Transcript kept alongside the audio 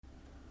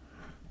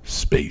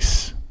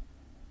space,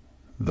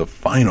 the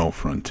final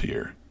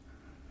frontier.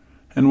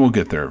 And we'll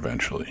get there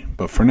eventually.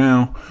 But for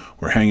now,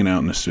 we're hanging out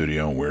in the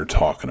studio and we're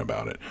talking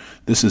about it.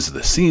 This is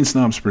the Scene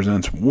Snobs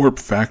Presents Warp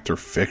Factor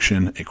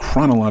Fiction, a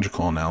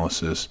chronological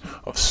analysis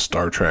of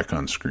Star Trek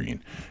on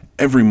screen.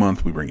 Every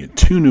month we bring you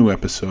 2 new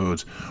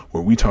episodes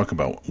where we talk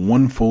about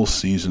one full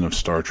season of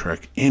Star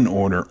Trek in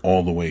order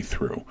all the way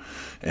through.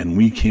 And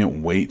we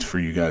can't wait for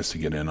you guys to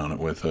get in on it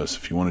with us.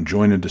 If you want to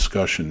join the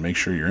discussion, make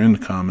sure you're in the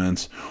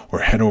comments or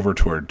head over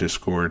to our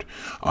Discord.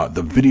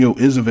 The video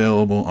is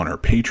available on our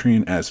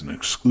Patreon as an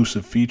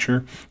exclusive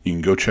feature. You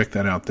can go check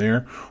that out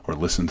there or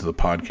listen to the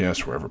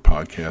podcast wherever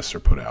podcasts are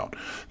put out.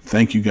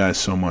 Thank you guys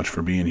so much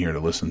for being here to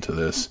listen to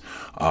this.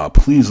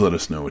 Please let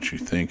us know what you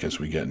think as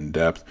we get in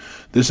depth.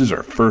 This is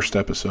our first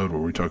episode where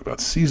we talk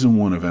about Season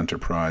 1 of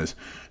Enterprise.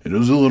 It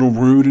was a little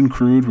rude and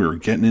crude. We were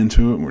getting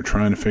into it and we're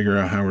trying to figure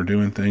out how we're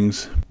doing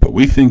things. But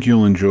we think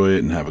you'll enjoy it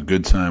and have a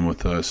good time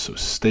with us. So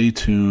stay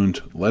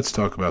tuned. Let's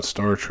talk about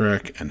Star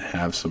Trek and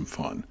have some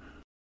fun.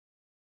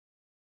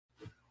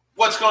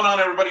 What's going on,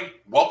 everybody?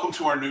 Welcome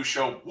to our new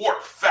show,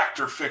 Warp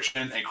Factor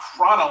Fiction, a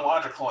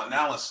chronological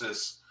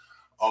analysis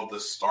of the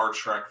Star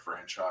Trek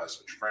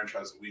franchise, a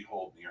franchise that we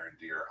hold near and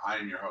dear. I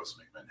am your host,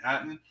 Mick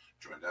Manhattan,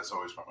 joined as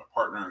always by my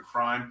partner in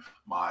crime,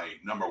 my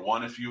number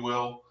one, if you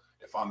will,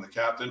 if I'm the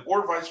captain,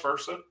 or vice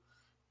versa,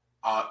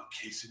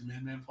 Casey the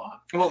Man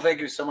Plot. Well, thank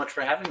you so much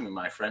for having me,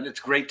 my friend. It's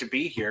great to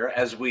be here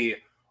as we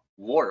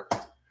warp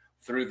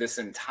through this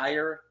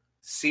entire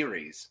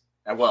series.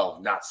 Well,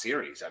 not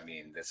series. I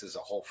mean, this is a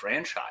whole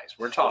franchise.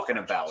 We're talking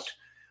about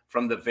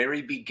from the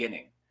very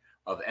beginning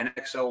of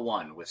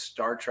NX-01 with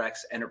Star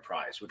Trek's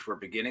Enterprise, which we're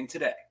beginning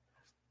today,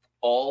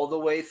 all the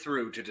way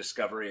through to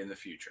Discovery in the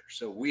future.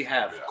 So we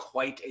have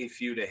quite a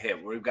few to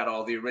hit. We've got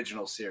all the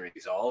original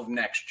series, all of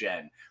Next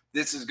Gen.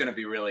 This is going to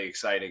be really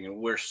exciting, and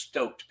we're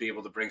stoked to be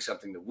able to bring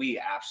something that we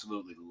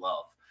absolutely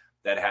love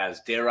that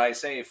has, dare I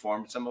say,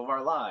 formed some of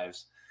our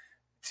lives,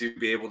 to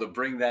be able to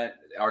bring that,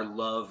 our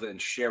love,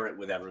 and share it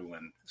with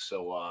everyone.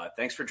 So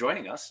thanks for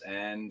joining us,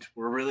 and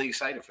we're really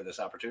excited for this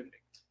opportunity.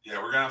 Yeah,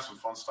 we're going to have some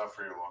fun stuff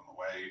for you along the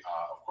way.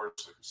 Of course,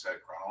 like we said,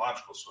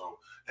 chronological. So,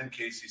 and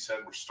Casey said,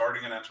 we're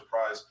starting an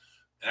Enterprise.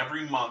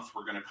 Every month,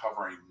 we're going to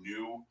cover a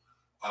new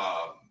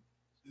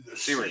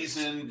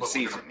season, but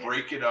we're going to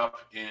break it up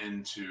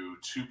into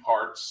 2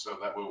 parts. So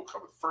that way we'll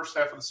cover the first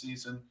half of the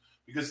season,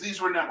 because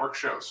these were network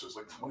shows. So it's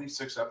like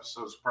 26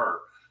 episodes per.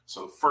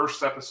 So the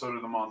first episode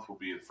of the month will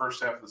be the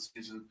first half of the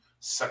season.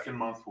 Second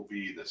month will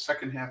be the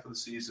second half of the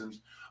season.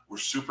 We're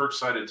super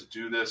excited to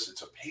do this.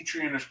 It's a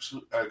Patreon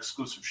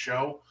exclusive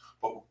show,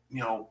 but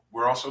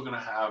we're also going to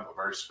have a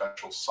very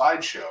special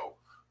side show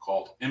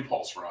called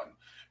Impulse Run.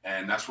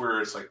 And that's where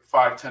it's like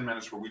 5-10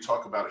 minutes where we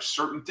talk about a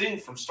certain thing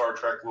from Star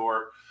Trek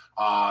lore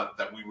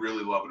that we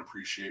really love and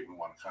appreciate. We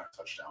want to kind of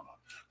touch down on.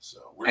 So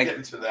we're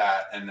getting to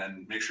that, and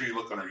then make sure you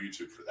look on our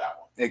YouTube for that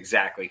one.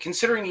 Exactly.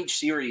 Considering each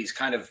series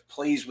kind of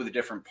plays with a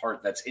different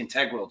part that's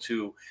integral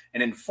to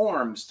and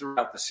informs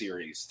throughout the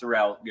series,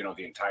 throughout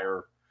the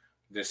entire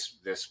this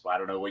I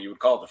don't know what you would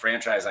call it, the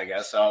franchise, I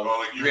guess.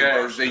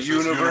 The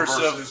universe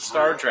of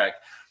Star Trek.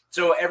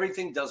 So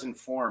everything does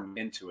inform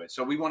into it.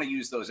 So we want to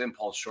use those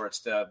impulse shorts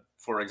to,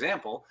 for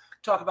example,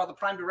 talk about the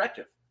Prime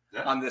Directive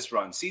on this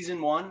run.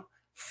 Season 1,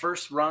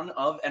 first run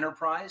of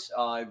Enterprise,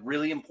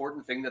 really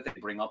important thing that they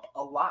bring up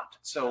a lot.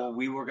 So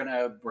we're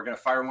gonna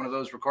fire one of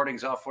those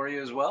recordings off for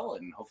you as well,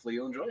 and hopefully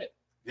you'll enjoy it.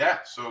 Yeah,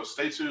 so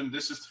stay tuned.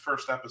 This is the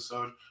first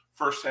episode,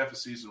 first half of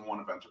Season 1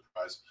 of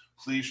Enterprise.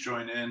 Please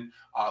join in.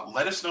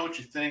 Let us know what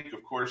you think.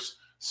 Of course,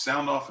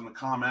 sound off in the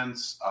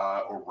comments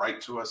or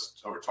write to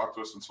us or talk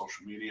to us on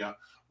social media.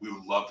 We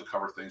would love to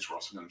cover things. We're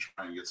also going to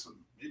try and get some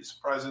maybe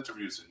surprise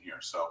interviews in here.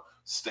 So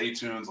stay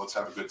tuned. Let's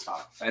have a good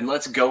time. And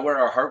let's go where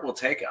our heart will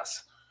take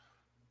us.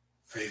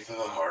 Faith of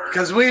the heart.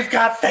 Because we've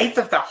got faith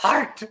of the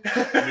heart.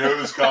 You knew it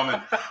was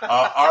coming.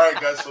 All right,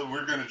 guys. So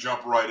we're going to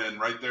jump right in.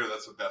 Right there.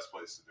 That's the best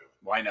place to do it.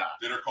 Why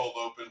not? Dinner cold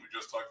open. We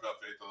just talked about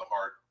faith of the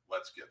heart.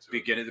 Let's get to it.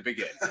 Begin at the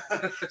beginning.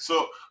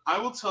 So I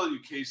will tell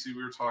you, Casey,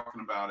 we were talking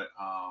about it.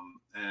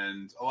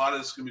 And a lot of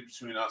this is going to be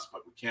between us,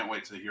 but we can't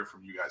wait to hear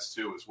from you guys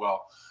too as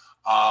well.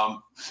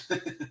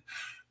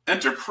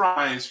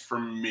 Enterprise for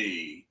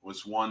me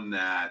was one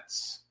that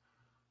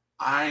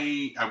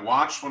I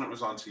watched when it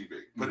was on TV.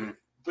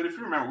 But if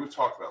you remember, we've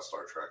talked about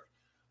Star Trek.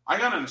 I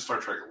got into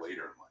Star Trek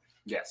later in life.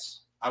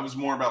 Yes. I was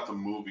more about the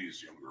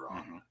movies younger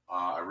on.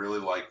 I really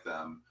liked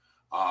them.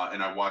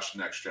 And I watched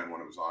Next Gen when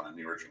it was on in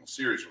the original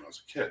series when I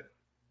was a kid.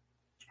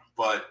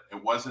 But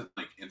it wasn't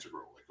like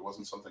integral. Like it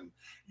wasn't something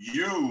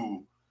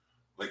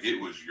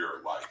it was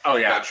your life. Oh,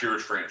 yeah. That's your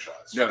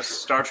franchise. No,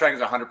 Star Trek is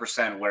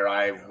 100% where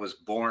I was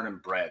born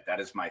and bred. That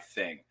is my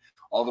thing.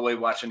 All the way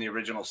watching the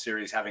original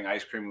series, having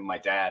ice cream with my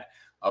dad,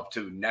 up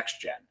to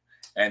Next Gen.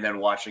 And then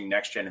watching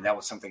Next Gen, and that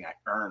was something I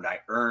earned. I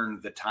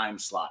earned the time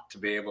slot to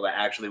be able to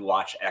actually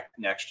watch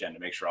Next Gen, to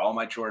make sure all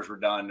my chores were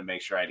done, to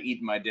make sure I'd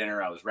eaten my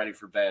dinner, I was ready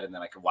for bed, and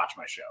then I could watch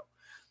my show.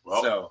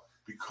 Well,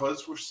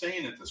 because we're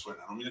saying it this way,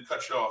 I don't mean to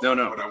cut you off. No.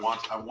 But I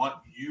want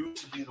you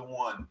to be the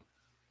one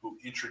who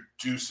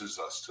introduces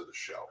us to the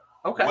show.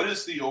 Okay. What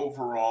is the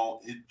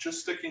overall,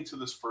 just sticking to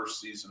this first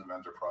season of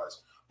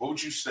Enterprise, what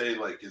would you say,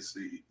 like, is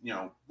the,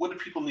 what do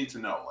people need to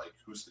know? Like,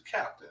 who's the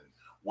captain?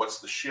 What's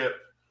the ship?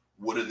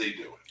 What are they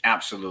doing?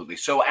 Absolutely.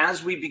 So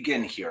as we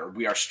begin here,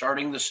 we are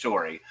starting the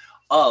story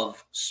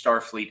of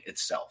Starfleet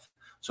itself.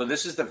 So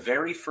this is the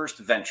very first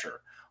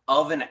venture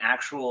of an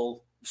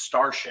actual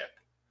starship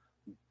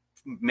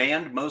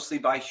manned mostly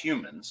by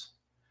humans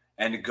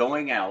and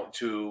going out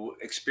to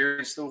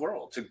experience the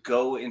world, to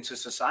go into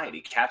society.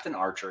 Captain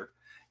Archer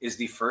is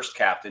the first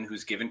captain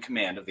who's given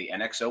command of the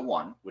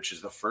NX-01, which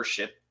is the first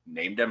ship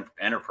named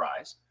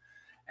Enterprise.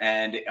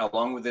 And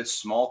along with its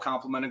small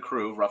complement of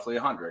crew, roughly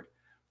 100,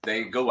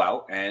 they go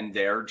out and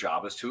their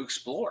job is to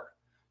explore,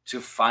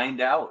 to find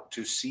out,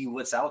 to see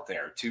what's out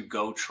there, to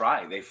go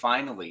try. There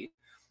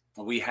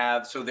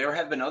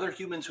have been other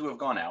humans who have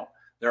gone out.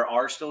 There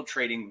are still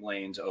trading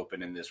lanes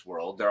open in this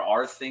world. There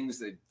are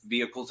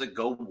vehicles that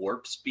go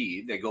warp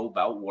speed. They go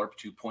about warp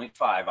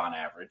 2.5 on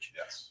average.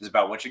 Yes. Is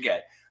about what you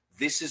get.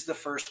 This is the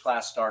first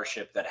class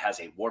starship that has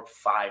a warp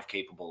 5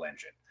 capable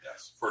engine.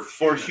 Yes. For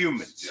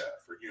humans. Yeah,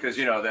 for humans.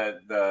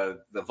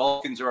 Because, the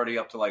Vulcans are already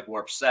up to like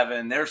warp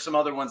 7. There's some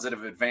other ones that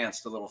have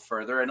advanced a little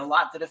further and a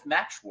lot that have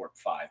matched warp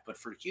 5. But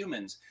for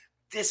humans,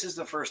 this is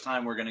the first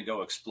time we're going to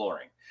go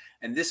exploring.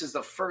 And this is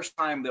the first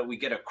time that we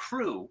get a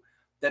crew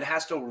that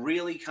has to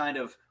really kind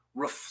of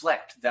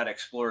reflect that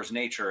explorer's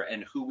nature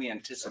and who we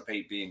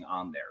anticipate being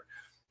on there.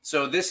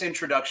 So this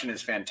introduction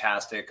is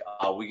fantastic.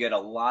 We get a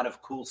lot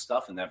of cool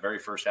stuff in that very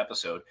first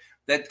episode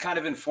that kind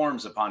of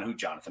informs upon who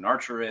Jonathan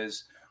Archer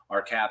is,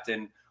 our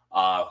captain,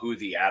 who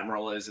the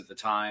admiral is at the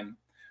time.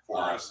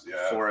 Forrest,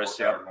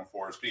 Admiral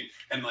Forrest P.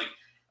 And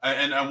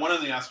one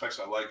of the aspects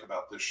I like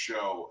about this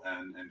show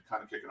and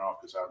kind of kicking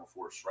off, because Admiral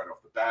Forrest right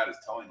off the bat is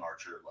telling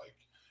Archer, like,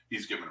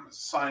 he's giving him his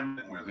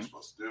assignment and where they're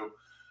supposed to do.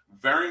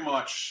 Very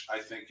much, I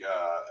think,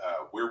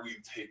 where we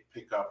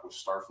pick up with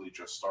Starfleet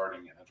just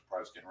starting and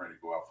Enterprise getting ready to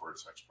go out for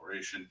its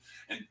exploration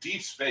and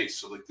deep space.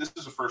 So, like, this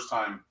is the first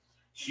time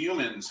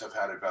humans have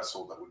had a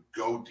vessel that would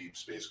go deep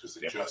space because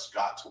they just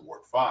got to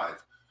Warp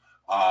 5.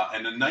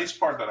 And the nice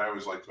part that I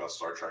always liked about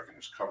Star Trek, and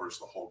this covers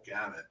the whole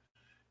gamut,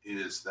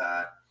 is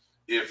that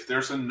if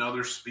there's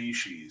another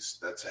species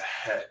that's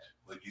ahead,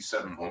 like you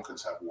said,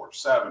 Vulcans have Warp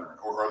 7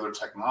 or other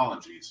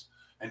technologies,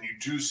 and you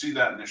do see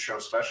that in this show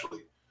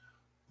especially,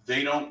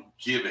 they don't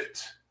give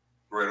it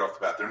right off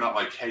the bat. They're not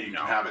like, hey, you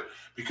can have it,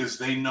 because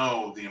they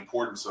know the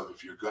importance of,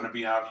 if you're going to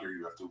be out here,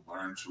 you have to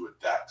learn to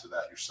adapt to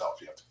that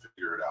yourself. You have to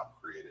figure it out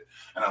and create it.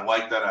 And I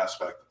like that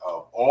aspect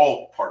of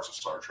all parts of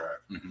Star Trek,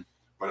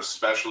 but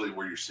especially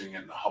where you're seeing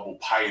it in the Hubble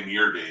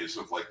pioneer days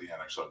of like the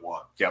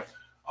NX-01. Yep.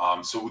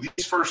 So with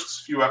these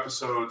first few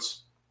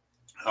episodes,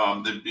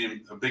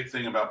 the big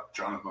thing about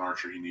Jonathan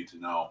Archer you need to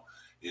know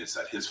is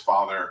that his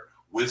father,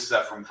 with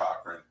Zefram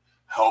Cochrane,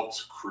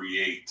 helped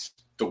create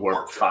the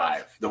Warp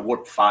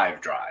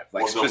 5 drive,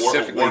 like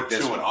specifically Warp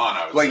this 2 one. and on.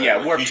 I would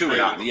say. Warp 2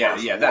 and on.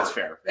 Yeah, that's warp.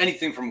 fair.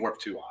 Anything from Warp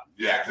 2 on.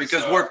 Yeah,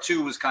 because Warp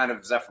 2 was kind of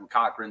Zefram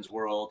Cochrane's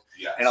world,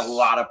 and a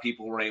lot of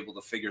people were able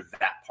to figure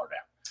that part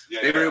out.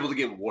 They were able to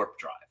get warp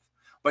drive,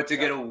 but to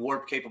get a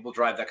warp capable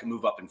drive that can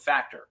move up in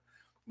factor,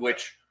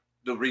 which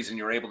the reason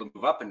you're able to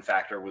move up in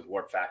factor with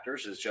warp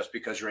factors is just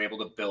because you're able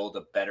to build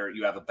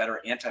you have a better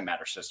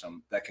antimatter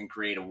system that can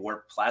create a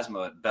warp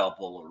plasma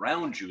bubble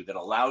around you that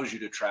allows you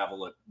to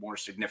travel at more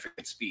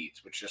significant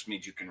speeds, which just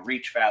means you can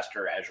reach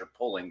faster as you're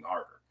pulling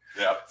harder.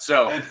 Yeah.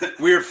 So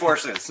weird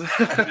forces. And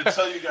to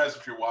tell you guys,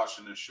 if you're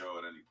watching this show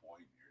at any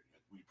point,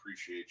 we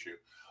appreciate you.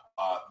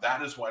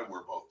 That is why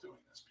we're both doing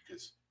this,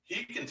 because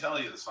he can tell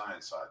you the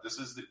science side. This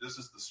is the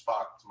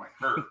Spock to my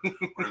Kirk.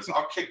 Whereas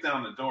I'll kick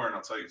down the door and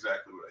I'll tell you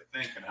exactly what I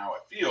think and how I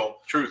feel.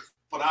 Truth.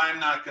 But I'm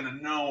not going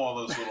to know all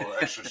those little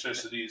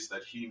eccentricities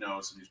that he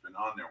knows and he's been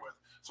on there with.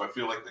 So I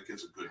feel like that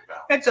gives a good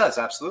balance. It does,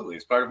 absolutely.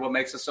 It's part of what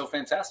makes us so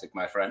fantastic,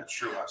 my friend. It's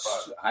true. High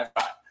five. High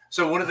five.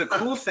 So one of the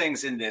cool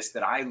things in this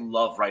that I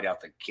love right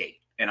out the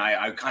gate, and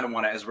I kind of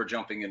want to, as we're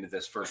jumping into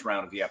this first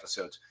round of the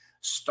episodes,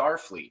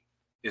 Starfleet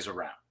is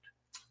around.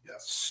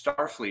 Yes.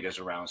 Starfleet is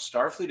around.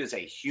 Starfleet is a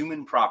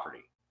human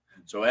property.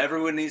 So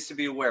everyone needs to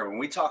be aware when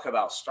we talk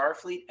about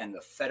Starfleet and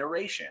the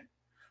Federation,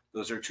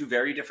 those are two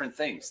very different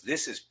things.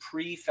 This is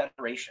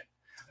pre-Federation.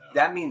 Yeah.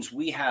 That means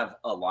we have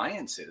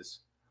alliances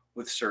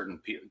with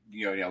certain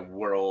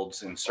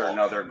worlds and certain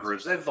other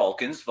groups. They have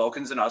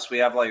Vulcans and us. We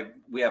have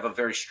a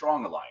very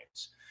strong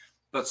alliance.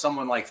 But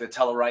someone like the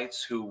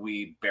Tellarites, who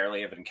we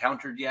barely have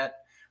encountered yet,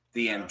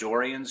 the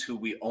Andorians, who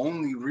we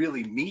only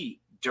really meet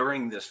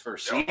during this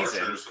first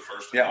season.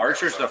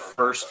 Archer's the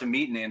first to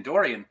meet an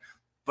Andorian.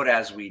 But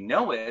as we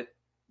know it,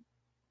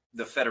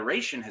 the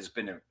Federation has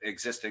been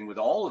existing with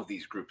all of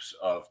these groups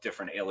of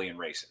different alien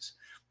races.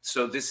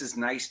 So this is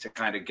nice to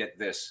kind of get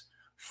this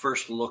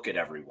first look at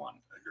everyone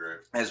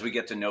as we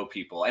get to know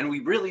people. And we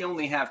really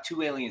only have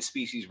 2 alien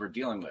species we're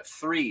dealing with,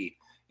 3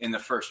 in the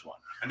first one.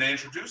 And they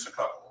introduce a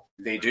couple.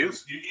 They do.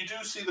 You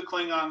do see the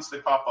Klingons, they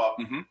pop up.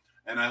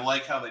 And I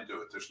like how they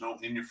do it. There's no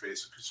in your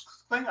face, because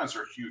Klingons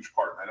are a huge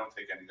part, and I don't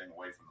take anything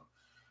away from them.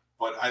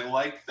 But I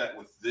like that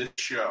with this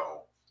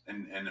show,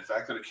 And the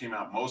fact that it came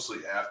out mostly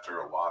after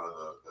a lot of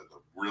the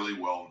really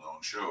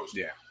well-known shows.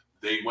 Yeah.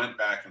 They went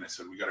back and they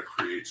said, we got to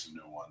create some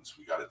new ones.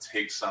 We got to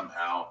take some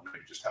out,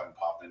 maybe just have them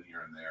pop in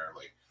here and there.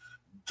 Like,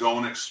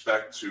 don't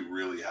expect to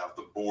really have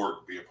the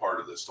Borg be a part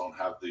of this. Don't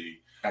have the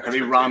not gonna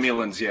be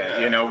Romulans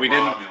yet. Yeah, we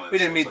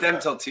didn't meet them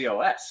like till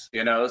TOS.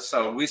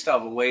 So we still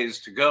have a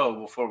ways to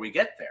go before we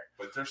get there.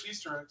 But there's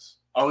Easter eggs.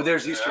 Oh,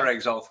 there's Easter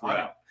eggs all throughout.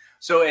 Right.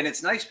 So, and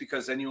it's nice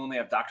because then you only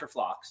have Dr.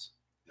 Phlox,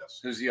 Yes.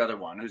 who's the other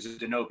one, who's a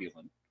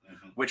Denobulan,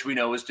 Mm-hmm. which we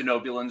know is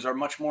Denobulans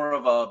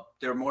are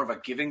they're more of a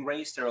giving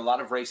race. There are a lot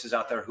of races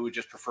out there who would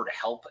just prefer to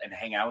help and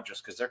hang out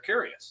just because they're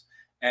curious.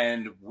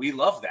 And we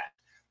love that.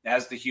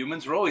 As the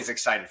humans, we're always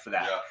excited for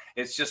that. Yeah.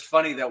 It's just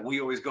funny that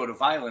we always go to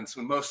violence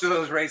when most of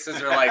those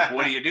races are like,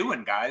 what are you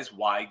doing, guys?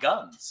 Why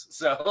guns?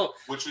 So,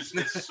 which is,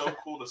 it's so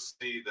cool to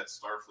see that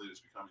Starfleet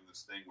is becoming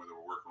this thing where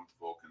we're working with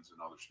Vulcans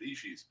and other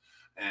species.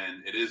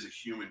 And it is a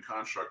human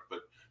construct, but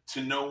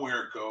to know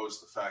where it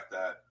goes, the fact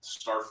that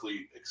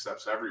Starfleet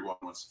accepts everyone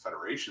once the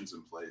Federation's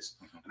in place,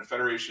 and the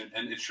Federation,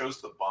 and it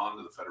shows the bond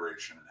of the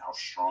Federation and how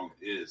strong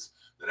it is,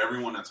 that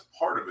everyone that's a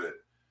part of it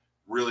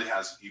really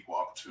has equal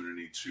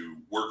opportunity to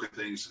work at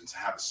things and to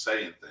have a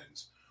say in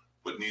things.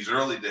 But in these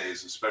early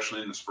days,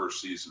 especially in this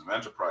first season of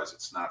Enterprise,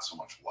 it's not so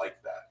much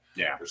like that.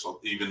 Yeah.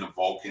 Even the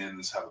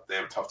Vulcans have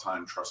a tough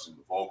time trusting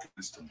the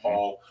Vulcans.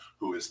 T'Pol,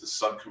 who is the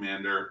sub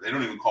commander, they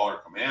don't even call her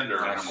commander.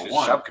 Number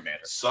one, sub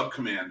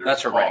commander.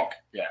 That's her rank.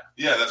 Yeah,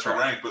 that's her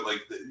rank. But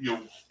like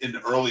in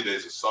the early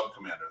days of sub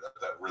commander,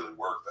 that really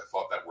worked. I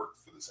thought that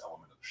worked for this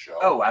element of the show.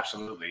 Oh,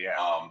 absolutely, yeah.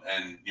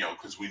 And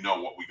because we know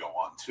what we go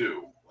on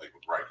to, like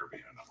with Riker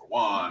being a number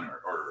one,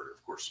 or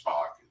of course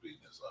Spock being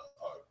as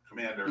a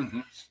commander.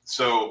 Mm-hmm.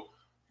 So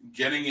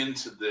getting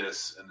into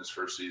this in this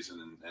first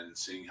season and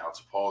seeing how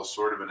T'Pol is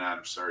sort of an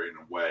adversary in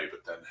a way,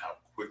 but then how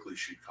quickly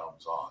she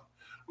comes on.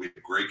 We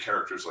have great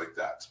characters like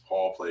that.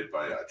 T'Pol, played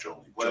by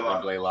Jolene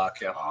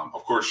Blalock, yeah.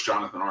 Of course,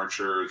 Jonathan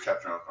Archer,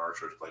 Captain Jonathan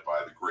Archer, is played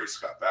by the great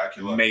Scott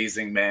Bakula.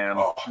 Amazing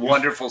man.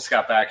 Wonderful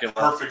Scott Bakula.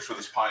 Perfect for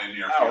this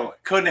pioneer feeling.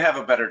 Couldn't have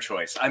a better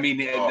choice. I mean,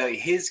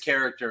 his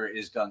character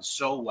is done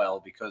so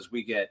well because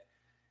we get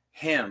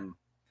him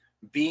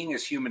being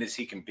as human as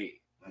he can be.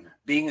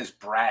 Being as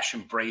brash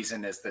and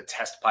brazen as the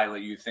test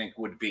pilot you think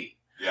would be.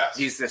 Yes.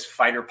 He's this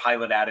fighter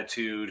pilot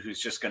attitude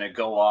who's just going to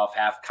go off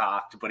half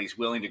cocked, but he's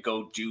willing to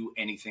go do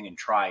anything and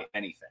try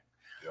anything.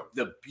 Yep.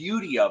 The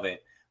beauty of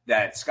it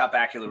that Scott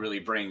Bakula really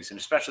brings, and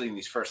especially in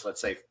these first, let's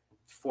say,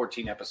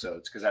 14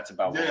 episodes, because that's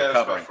about what we're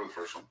covering. For the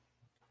first one.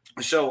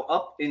 So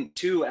up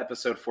into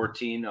episode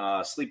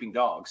 14, Sleeping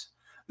Dogs.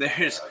 That's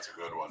a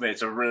good one.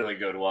 It's a really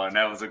good one.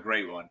 That was a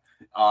great one.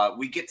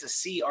 We get to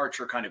see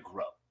Archer kind of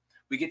grow.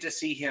 We get to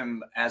see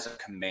him as a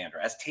commander,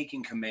 as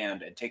taking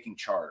command and taking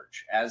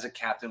charge, as a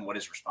captain, what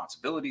his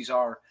responsibilities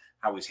are,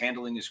 how he's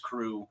handling his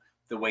crew,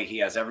 the way he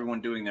has everyone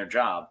doing their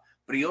job.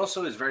 But he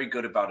also is very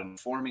good about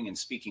informing and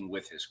speaking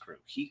with his crew.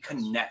 He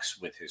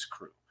connects with his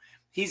crew.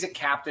 He's a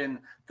captain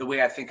the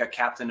way I think a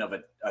captain of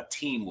a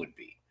team would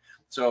be.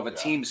 So of a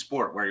team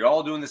sport where you're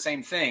all doing the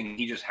same thing,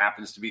 he just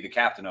happens to be the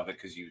captain of it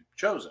because you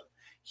chose him.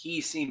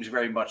 He seems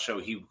very much so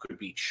he could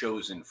be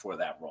chosen for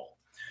that role.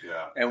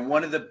 Yeah. And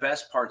one of the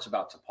best parts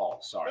about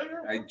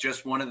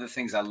T'Pol, one of the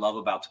things I love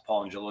about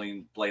T'Pol and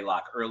Jolene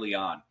Blalock early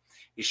on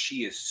is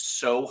she is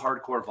so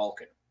hardcore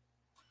Vulcan.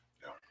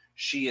 Yeah.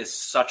 She is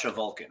such a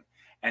Vulcan.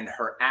 And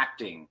her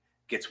acting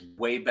gets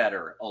way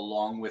better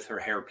along with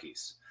her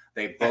hairpiece.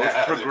 They both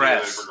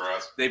progress.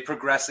 They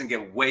progress and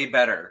get way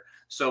better.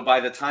 So by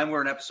the time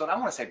we're in episode, I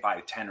want to say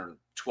by 10 or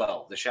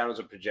 12, The Shadows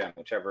of P'Jem,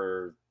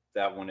 whichever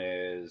that one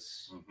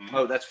is. Mm-hmm.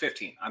 Oh, that's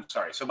 15. I'm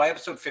sorry. So by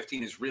episode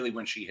 15 is really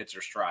when she hits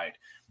her stride.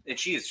 And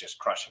she is just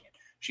crushing it.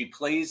 She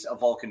plays a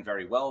Vulcan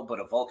very well, but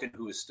a Vulcan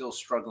who is still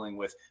struggling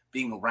with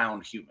being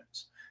around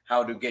humans,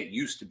 how to get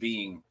used to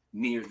being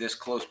near this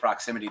close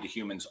proximity to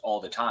humans all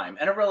the time,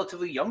 and a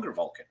relatively younger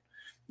Vulcan.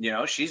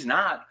 She's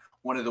not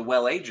one of the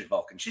well-aged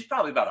Vulcans. She's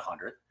probably about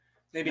 100,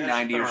 maybe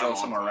 90 years old,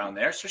 somewhere around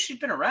there. So she's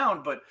been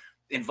around, but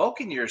in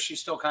Vulcan years, she's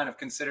still kind of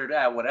considered,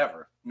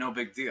 whatever, no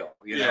big deal.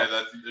 You know?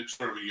 That's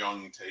sort of a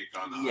young take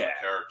on the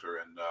character.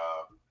 And,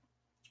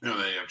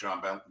 they have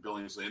John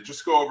Billingsley. And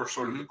just go over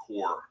sort of the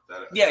core.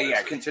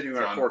 Continuing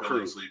our John core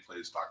crew. Billingsley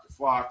plays Dr.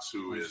 Phlox,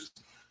 who is,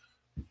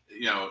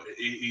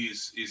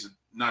 he's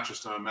not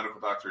just a medical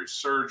doctor, he's a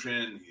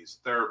surgeon, he's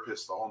a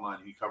therapist, the whole nine.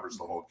 He covers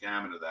the whole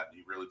gamut of that, and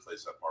he really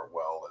plays that part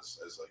well as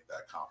like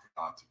that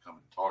confidant to come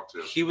and talk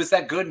to. He was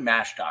that good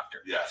MASH doctor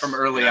from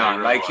early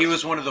on. He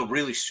was one of the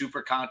really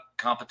super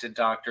competent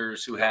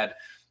doctors who had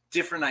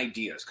different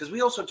ideas, because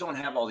we also don't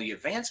have all the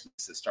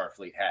advancements that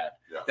Starfleet had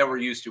that we're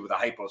used to with a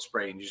hypo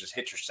spray and you just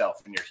hit yourself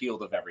and you're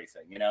healed of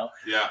everything,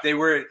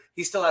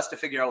 he still has to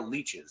figure out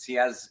leeches. He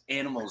has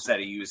animals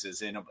that he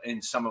uses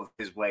in some of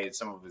his ways,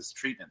 some of his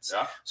treatments.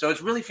 So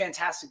it's really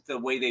fantastic the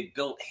way they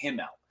built him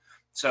out.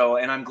 So,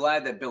 and I'm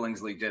glad that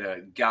Billingsley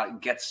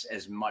gets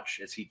as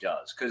much as he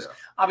does, because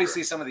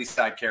obviously some of these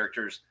side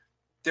characters,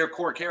 they're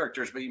core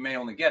characters, but you may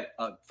only get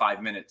a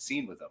 5-minute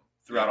scene with them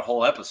throughout a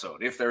whole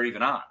episode if they're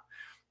even on.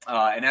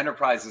 And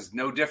Enterprise is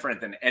no different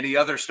than any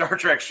other Star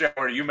Trek show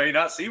where you may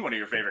not see one of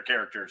your favorite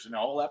characters in a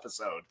whole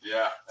episode.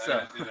 Yeah. And,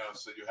 So-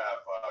 so you have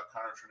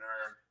Connor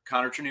Trinneer.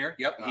 Connor Trinneer,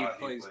 yep, he He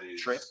plays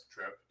plays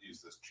Trip.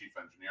 He's this chief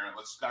engineer. And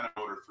let's kind of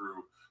go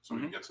through so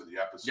we can get to the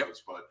episodes. Yep.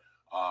 But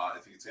I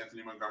think it's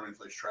Anthony Montgomery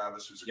plays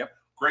Travis, who's a Yep.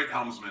 great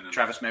helmsman.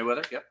 Travis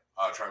Mayweather, yep.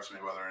 Travis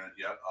Mayweather in it,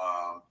 yep.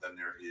 Then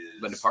there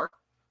is Linda Park,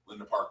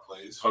 Linda Park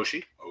plays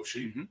Hoshi,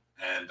 Oshie, Mhm.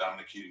 and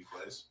Dominic Keating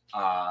plays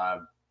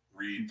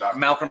Reed.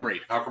 Malcolm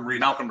Reed. Malcolm Reed.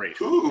 Malcolm Reed.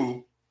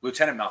 Who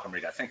Lieutenant Malcolm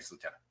Reed, I think it's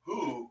Lieutenant.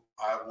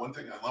 one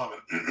thing I love,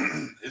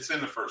 and it's in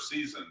the first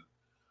season,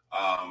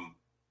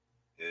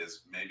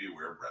 is maybe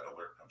where Red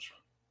Alert comes from.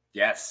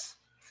 Yes.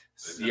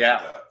 They mentioned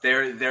Yeah. that.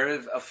 There are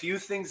a few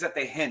things that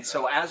they hint.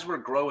 So as we're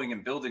growing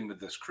and building with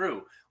this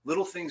crew,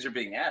 little things are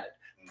being added.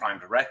 Prime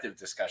directive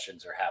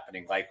discussions are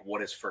happening, like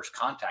what is first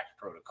contact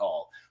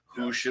protocol?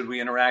 Who Yeah. should we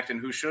interact and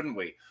who shouldn't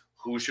we?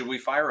 Who should we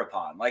fire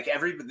upon? Like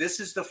this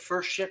is the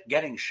first ship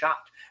getting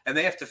shot, and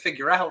they have to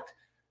figure out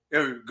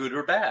good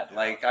or bad. Yeah.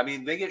 Like, I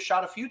mean, they get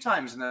shot a few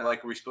times, and they're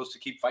like, "Are we supposed to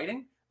keep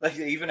fighting?" Like,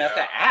 they even have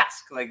Yeah. to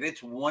ask. Like,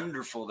 it's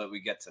wonderful that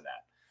we get to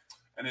that.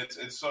 And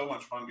it's so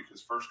much fun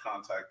because first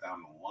contact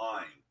down the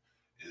line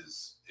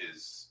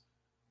is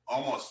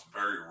almost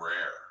very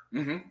rare,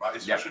 Mm-hmm.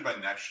 especially by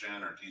Next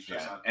Gen or Deep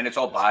Space Yeah. Nine. And it's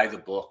all by the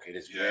book. It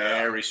is Yeah.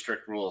 very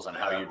strict rules on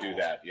how Yeah, you do rules.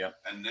 that.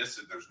 Yep. And there's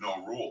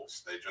no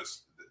rules. They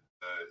just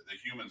the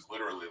humans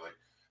literally, like,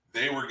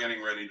 they were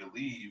getting ready to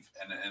leave,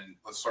 and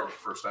let's start with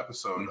the first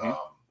episode, Mhm.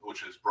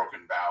 which is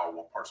Broken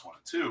Bow, parts 1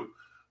 and 2.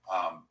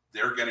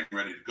 They're getting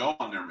ready to go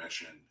on their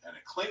mission, and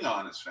a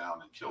Klingon is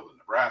found and killed in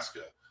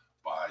Nebraska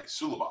by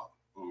Suliban,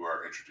 who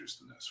are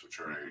introduced in this, which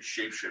are a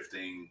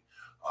shape-shifting,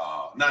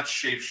 not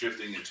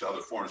shape-shifting into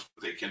other forms,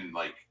 but they can,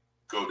 like,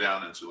 go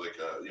down into, like,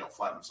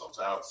 flatten themselves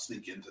out,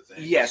 sneak into things.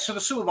 Yeah, so the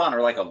Suliban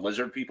are like a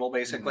lizard people,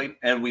 basically.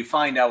 Mm-hmm. And we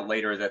find out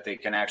later that they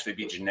can actually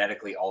be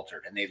genetically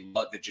altered. And they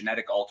love the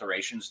genetic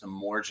alterations. The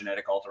more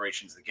genetic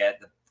alterations they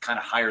get, the kind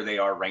of higher they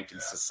are ranked in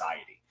Yeah.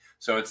 society.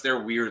 So it's their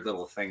weird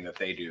little thing that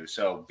they do.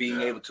 So being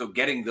Yeah. able to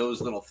getting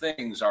those little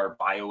things are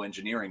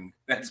bioengineering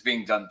that's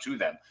being done to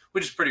them,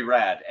 which is pretty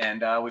rad.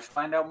 And we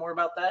find out more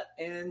about that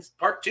in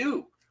part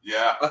 2.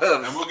 Yeah,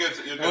 and we'll get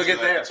to that.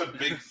 there. It's a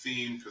big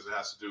theme because it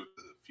has to do with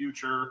the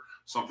future.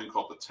 Something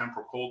called the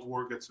Temporal Cold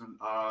War gets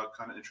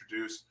kind of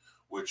introduced,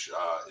 which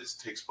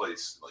takes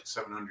place like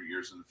 700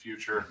 years in the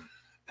future.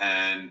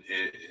 And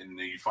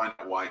you find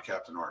out why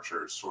Captain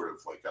Archer is sort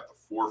of like at the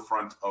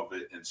forefront of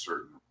it in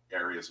certain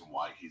areas and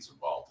why he's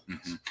involved in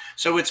this.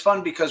 So it's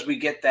fun because we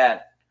get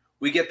that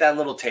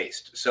little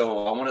taste.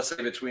 So I want to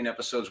say between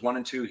episodes 1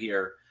 and 2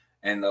 here,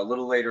 and a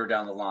little later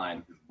down the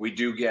line, we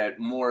do get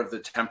more of the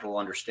temporal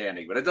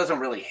understanding, but it doesn't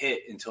really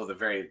hit until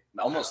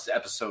almost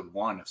episode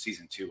 1 of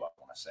season 2. I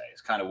want to say it's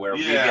kind of where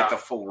we Yeah. get the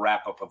full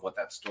wrap up of what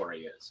that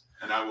story is.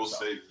 And I will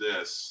say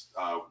this: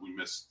 we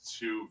missed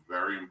 2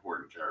 very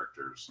important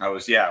characters.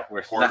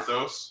 We're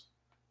Porthos.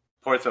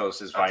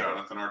 Porthos is vital.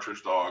 Jonathan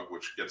Archer's dog,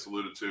 which gets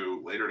alluded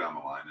to later down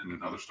the line in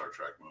Mhm. another Star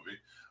Trek movie.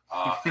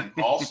 And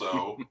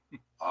also,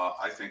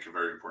 I think a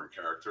very important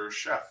character is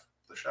Chef,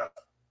 the chef.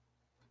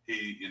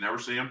 You never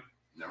see him,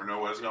 never know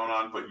what's going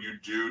on, but you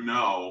do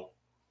know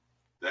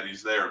that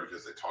he's there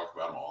because they talk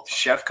about him all the time.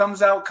 Chef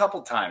comes out a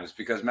couple times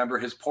because remember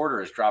his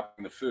porter is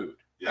dropping the food,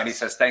 and he Yes.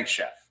 says, "Thanks,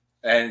 chef."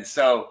 And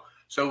so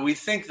we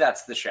think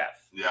that's the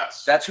chef.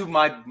 Yes. That's who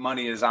my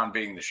money is on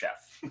being the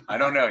chef. I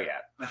don't know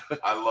yet.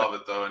 I love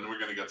it, though, and we're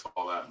going to get to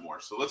all that more.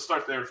 So let's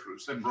start there. We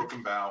said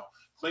Broken Bow.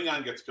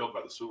 Klingon gets killed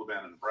by the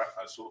Suliban in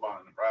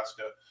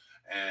Nebraska,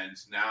 and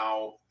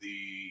now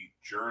the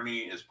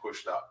journey is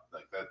pushed up.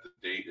 Like that, the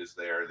date is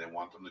there. They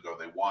want them to go.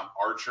 They want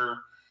Archer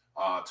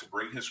to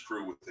bring his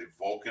crew with a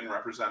Vulcan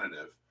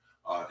representative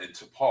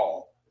into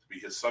Paul to be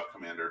his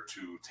subcommander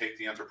to take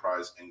the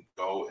Enterprise and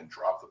go and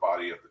drop the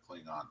body of the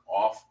Klingon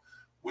off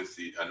with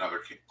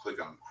another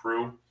Klingon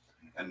crew.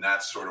 And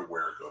that's sort of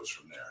where it goes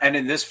from there. And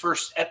in this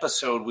first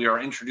episode, we are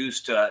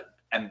introduced to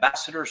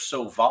Ambassador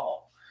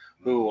Soval,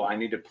 who I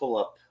need to pull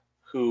up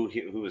who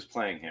is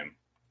playing him.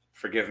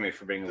 Forgive me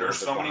for being a There's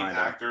little so bit many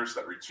behind. actors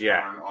that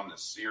return on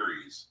this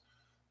series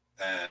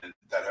and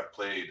that have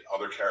played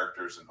other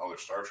characters in other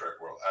Star Trek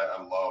world.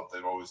 I love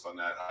they've always done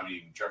that. I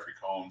mean, Jeffrey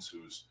Combs,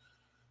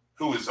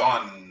 who is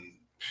on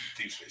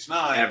Deep Space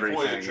Nine, Everything,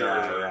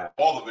 Voyager, yeah.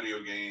 all the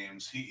video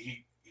games.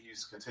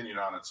 He's continued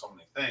on in so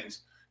many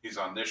things. He's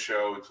on this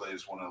show. He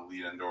plays one of the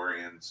lead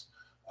Andorians,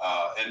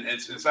 and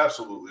it's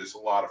absolutely a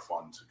lot of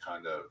fun to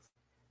kind of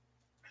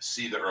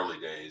see the early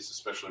days,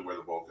 especially where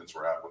the Vulcans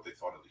were at, what they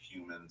thought of the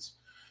humans,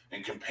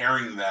 and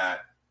comparing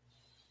that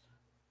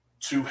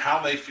to how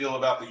they feel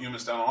about the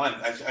humans down the line.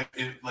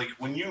 Like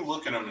when you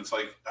look at them, it's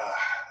like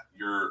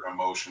your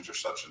emotions are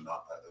such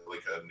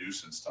a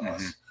nuisance to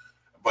us.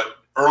 But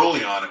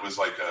early on, it was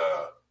like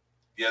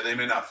they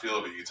may not feel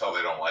it, but you can tell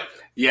they don't like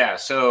it. Yeah,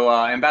 so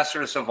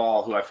Ambassador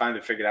Soval, who I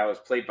finally figured out was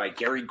played by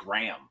Gary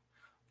Graham.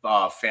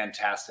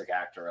 Fantastic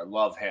actor. I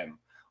love him.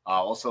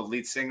 Also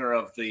lead singer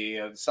of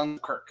the Sons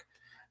of Kirk.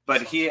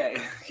 But he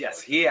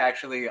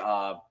actually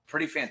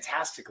pretty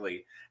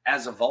fantastically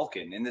as a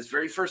Vulcan in this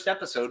very first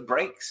episode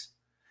breaks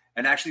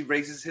and actually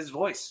raises his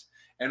voice.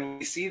 And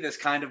we see this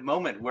kind of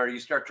moment where you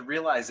start to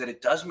realize that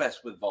it does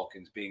mess with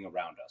Vulcans being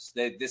around us.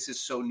 That this is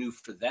so new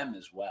for them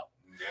as well.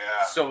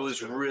 Yeah. So it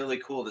was really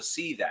cool to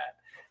see that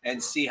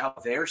and see how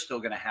they're still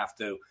going to have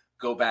to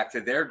go back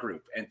to their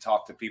group and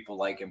talk to people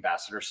like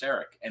Ambassador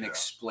Sarek and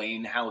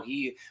explain how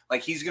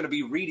he's going to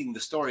be reading the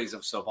stories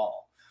of Soval.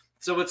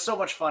 So it's so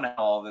much fun how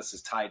all this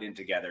is tied in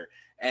together.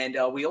 And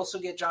we also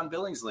get John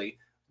Billingsley.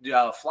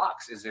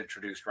 Phlox is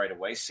introduced right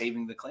away,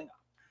 saving the Klingon.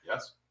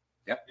 Yes.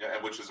 Yep.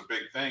 Yeah, which is a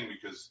big thing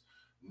because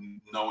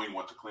knowing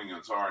what the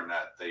Klingons are and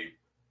that they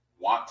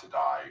want to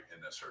die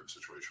in a certain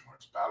situation where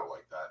it's a battle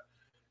like that,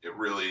 it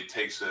really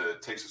takes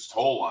its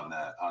toll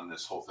on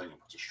this whole thing and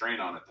puts a strain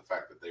on it. The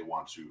fact that they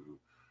want to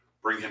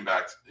bring him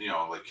back,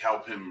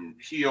 help him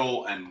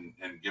heal and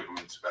give him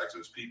back to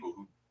his people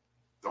who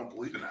don't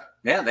believe in that.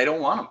 Yeah, they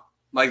don't want him.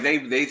 Like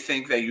they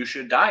think that you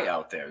should die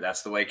out there.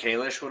 That's the way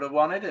Kalish would have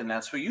wanted, and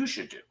that's what you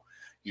should do.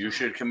 You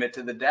should commit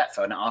to the death,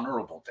 an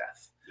honorable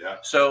death. Yeah.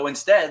 So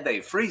instead, they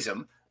freeze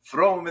him,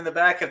 throw him in the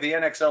back of the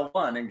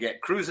NX-01, and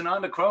get cruising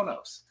on to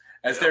Kronos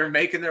as they're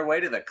making their way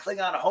to the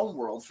Klingon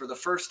homeworld for the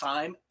first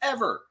time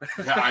ever.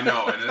 Yeah, I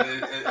know,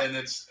 and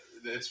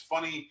it's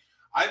funny.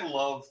 I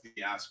love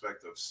the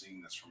aspect of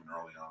seeing this from an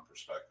early on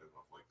perspective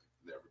of like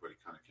everybody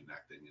kind of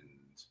connecting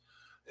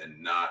and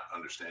not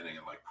understanding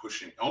and like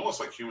pushing, almost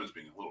like humans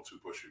being a little too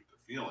pushy with their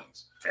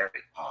feelings. Very.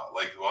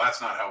 That's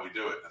not how we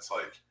do it. It's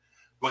like,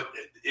 but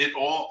it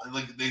all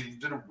like they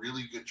did a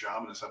really good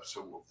job in this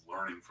episode of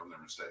learning from their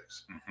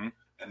mistakes,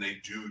 and they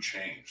do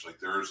change. Like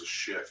there is a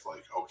shift.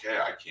 Like okay,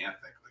 I can't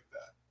think like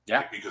that.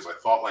 Yeah, because I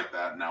thought like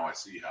that. And now I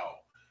see how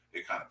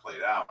it kind of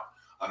played out.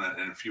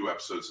 And a few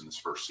episodes in this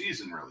first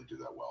season really do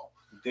that well.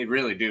 They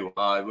really do.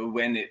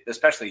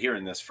 Especially here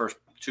in this first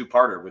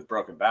two-parter with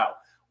Broken Bow,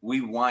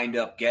 we wind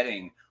up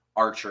getting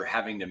Archer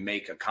having to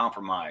make a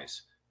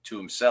compromise to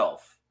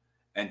himself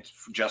and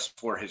just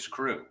for his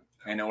crew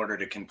in order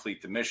to complete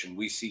the mission.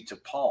 We see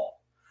T'Pol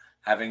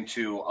having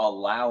to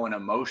allow an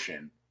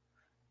emotion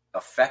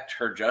affect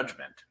her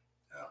judgment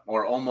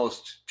or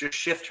almost just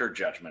shift her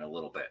judgment a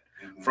little bit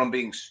from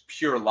being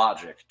pure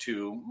logic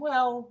to,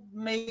 well,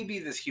 maybe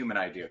this human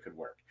idea could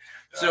work.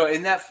 Yeah. So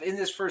in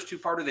this first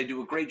two-parter, they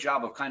do a great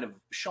job of kind of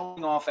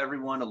showing off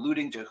everyone,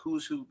 alluding to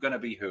who's going to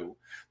be who.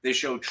 They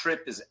show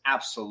Trip is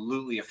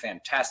absolutely a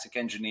fantastic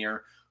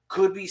engineer,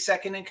 could be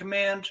second in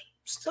command,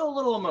 still a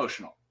little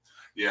emotional.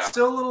 Yeah.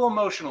 Still a little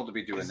emotional to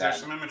be doing that. There's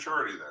some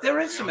immaturity there. There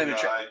is some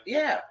immaturity.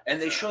 Yeah,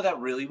 and they show that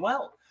really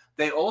well.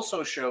 They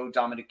also show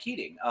Dominic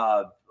Keating,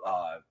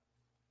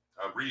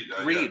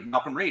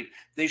 Malcolm Reed.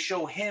 They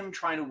show him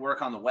trying to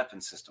work on the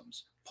weapon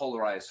systems,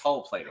 polarized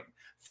hull plating,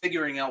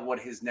 figuring out what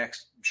his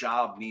next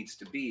job needs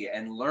to be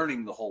and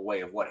learning the whole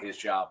way of what his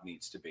job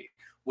needs to be,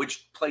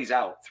 which plays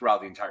out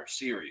throughout the entire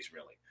series,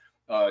 really,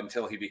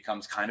 until he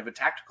becomes kind of a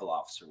tactical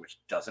officer, which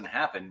doesn't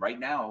happen. Right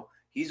now,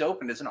 he's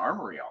opened as an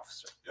armory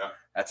officer. Yeah.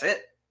 That's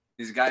it.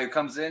 He's a guy who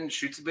comes in,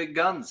 shoots the big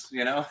guns,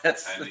 He's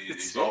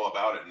all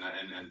about it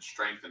and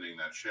strengthening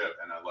that ship.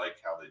 And I like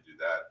how they do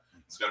that.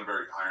 It's got a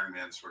very Iron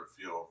Man sort of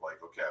feel of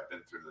like, okay, I've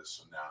been through this,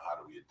 so now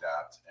how do we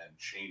adapt and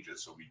change it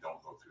so we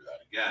don't go through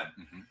that again?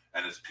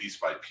 And it's piece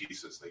by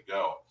piece as they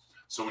go.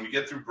 So when you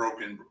get through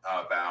Broken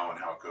Bow and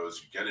how it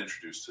goes, you get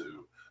introduced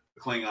to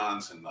the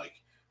Klingons and like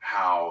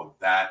how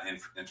that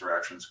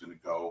interaction is going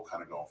to go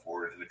kind of going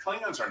forward. And the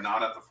Klingons are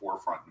not at the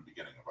forefront in the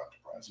beginning of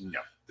Enterprise.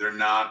 No. They're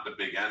not the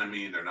big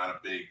enemy. They're not a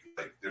big,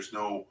 like, there's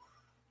no,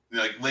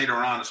 like later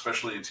on,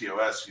 especially in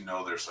TOS,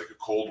 there's like a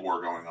Cold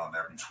War going on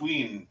there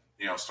between,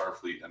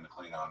 Starfleet and the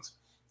Klingons.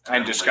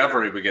 And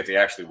Discovery, we get the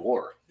actually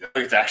war. Yeah.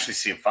 We get to actually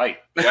see him fight.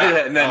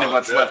 Yeah. And then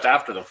what's left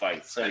after the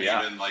fight. So, and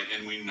even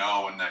and we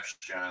know in Next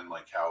Gen,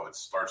 like how it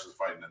starts as a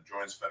fight and then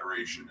joins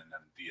Federation and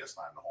then DS9,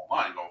 the whole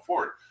line going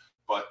forward.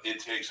 But it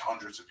takes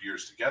hundreds of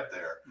years to get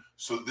there.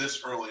 So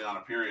this early on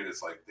a period,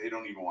 it's like they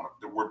don't even want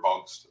to, we're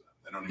bugs to them.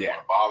 They don't even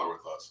want to bother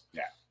with us.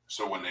 Yeah.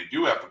 So when they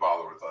do have to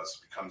bother with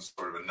us, it becomes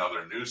sort of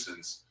another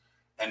nuisance.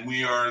 And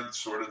we are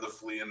sort of the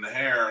flea in the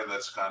hair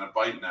that's kind of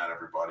biting at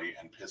everybody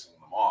and pissing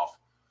them off.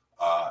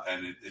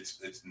 And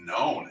it's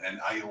known. And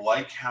I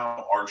like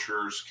how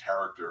Archer's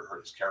character,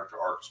 or his character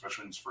arc,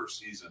 especially in his first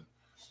season,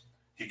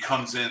 he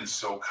comes in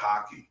so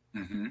cocky.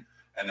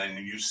 And then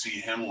you see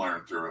him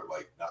learn through it,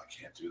 like, no, I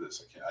can't do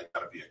this. I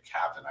got to be a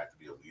captain. I have to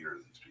be a leader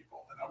of these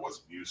people. And I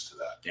wasn't used to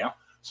that. Yeah.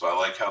 So I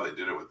like how they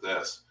did it with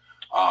this.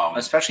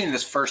 Especially in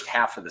this first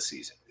half of the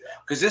season.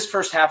 Because this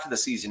first half of the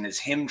season is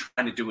him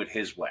trying to do it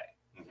his way.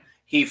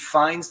 He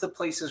finds the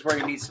places where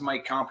he needs to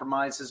make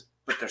compromises,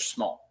 but they're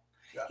small.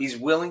 Yeah. He's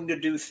willing to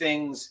do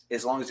things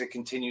as long as it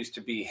continues to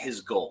be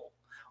his goal.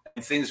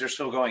 And things are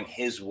still going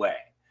his way.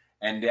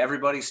 And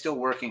everybody's still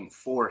working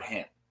for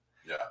him.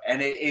 Yeah.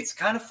 And it's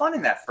kind of fun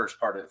in that first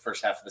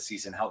half of the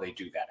season, how they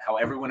do that, how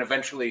everyone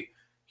eventually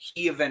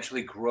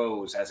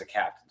grows as a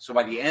captain. So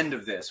by the end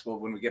of this,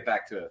 when we get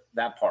back to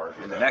that part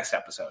in the next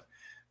episode,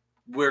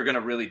 we're going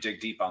to really dig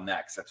deep on that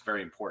because that's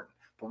very important.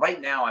 But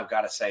right now, I've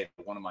got to say,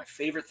 one of my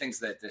favorite things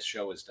that this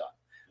show has done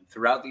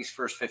throughout these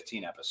first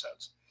 15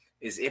 episodes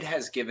is it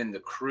has given the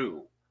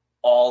crew,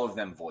 all of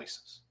them,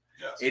 voices.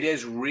 Yes. It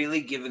has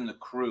really given the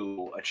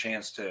crew a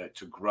chance to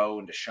grow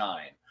and to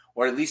shine,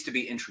 or at least to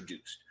be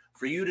introduced,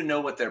 for you to know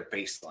what their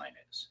baseline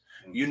is.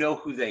 You know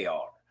who they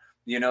are.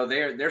 You know,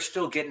 they're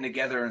still getting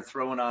together and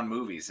throwing on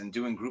movies and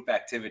doing group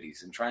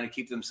activities and trying to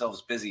keep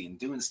themselves busy and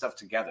doing stuff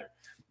together.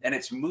 And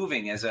it's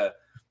moving as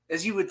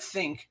you would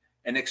think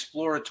an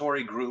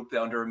exploratory group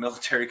under a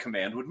military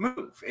command would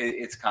move.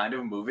 It's kind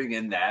of moving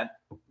in that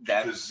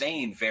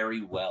vein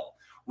very well.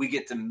 We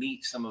get to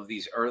meet some of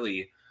these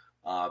early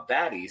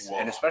baddies,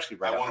 and especially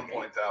right. I want to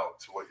point out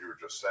to what you were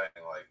just saying.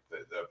 Like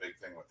the big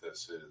thing with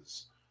this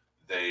is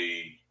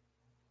they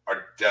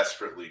are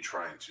desperately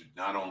trying to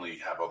not only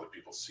have other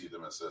people see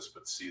them as this,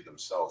 but see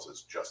themselves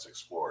as just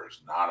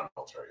explorers, not a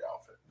military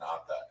outfit,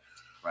 not that.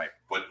 Right.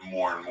 But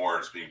more and more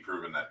it's being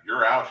proven that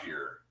you're out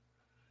here,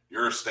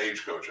 you're a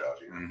stagecoach out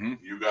here. Mm-hmm.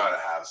 You got to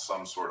have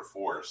some sort of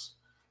force,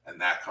 and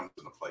that comes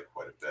into play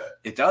quite a bit.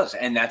 It does,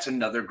 and that's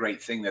another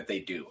great thing that they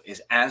do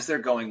is as they're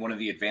going, one of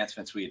the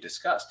advancements we had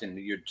discussed, and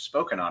you'd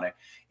spoken on it,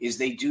 is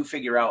they do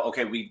figure out,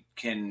 okay, we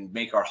can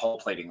make our hull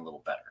plating a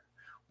little better.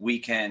 We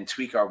can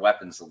tweak our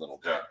weapons a little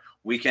bit. Yeah.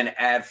 We can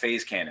add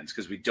phase cannons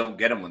because we don't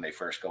get them when they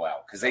first go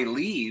out because they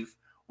leave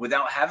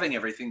without having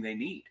everything they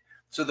need.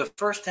 So the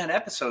first 10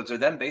 episodes are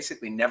them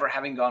basically never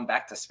having gone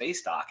back to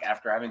space dock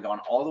after having gone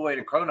all the way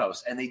to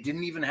Kronos, and they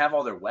didn't even have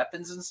all their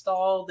weapons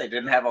installed. They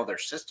didn't have all their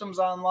systems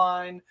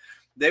online.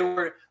 They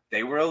were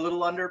a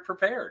little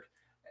underprepared,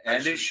 and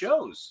Actually, it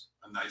shows.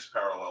 A nice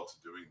parallel to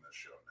doing this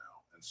show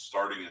now and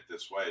starting it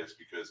this way is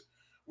because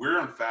we're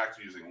in fact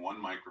using one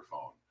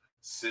microphone,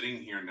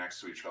 sitting here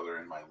next to each other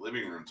in my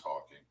living room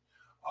talking.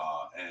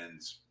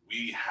 And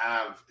we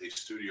have a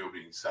studio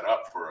being set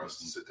up for us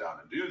to sit down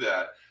and do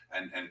that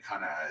and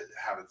kind of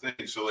have a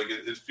thing. So like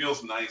it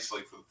feels nice.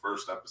 Like for the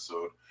first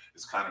episode,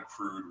 it's kind of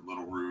crude, a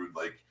little rude,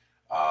 like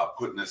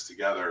putting this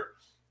together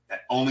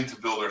only to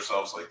build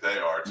ourselves like they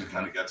are to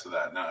kind of get to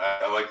that. Now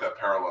I like that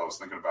parallel. I was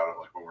thinking about it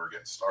like when we were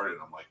getting started.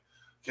 I'm like,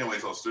 can't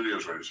wait till the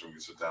studio's ready so we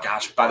can sit down.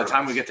 Gosh, by the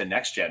time we get to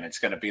Next Gen, it's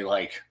going to be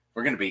like,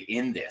 we're going to be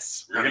in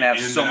this. We're going to have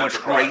so much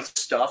great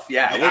stuff.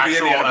 Yeah, we'll be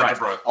in the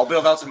Enterprise. I'll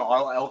build out some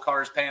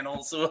LCARS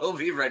panels, so we'll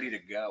be ready to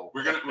go.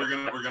 We're gonna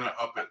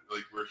up it.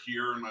 Like we're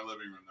here in my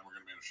living room, then we're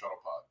gonna be in a shuttle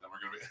pod. Then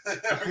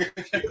we're gonna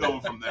keep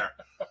going from there.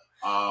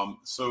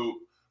 So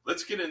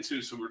let's get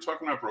into. So we're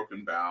talking about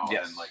Broken Bow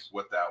and like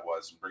what that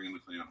was, and bringing the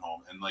Klingon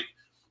home, and like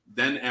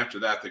then after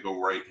that they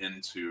go right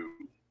into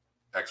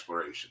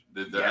exploration.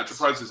 The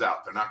Enterprise is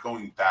out. They're not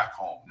going back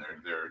home.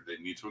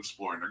 They need to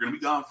explore, and they're going to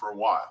be gone for a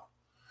while.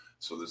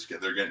 So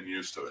they're getting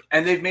used to it.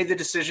 And they've made the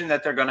decision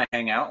that they're going to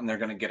hang out and they're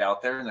going to get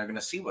out there and they're going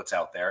to see what's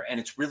out there. And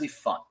it's really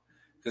fun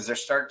because they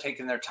start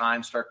taking their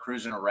time, start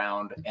cruising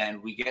around,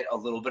 and we get a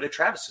little bit of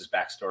Travis's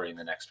backstory in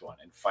the next one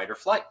in Fight or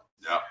Flight.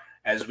 Yeah.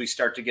 As we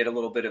start to get a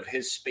little bit of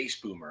his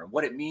space boomer and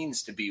what it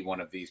means to be one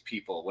of these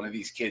people, one of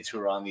these kids who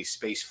are on these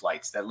space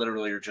flights that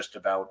literally are just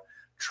about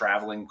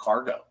traveling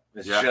cargo.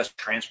 It's just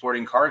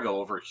transporting cargo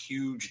over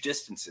huge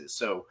distances.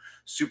 So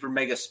super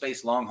mega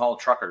space long haul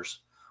truckers,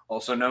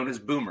 also known as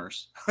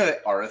boomers,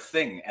 are a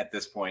thing at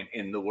this point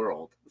in the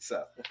world.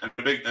 So,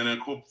 and a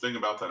cool thing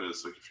about that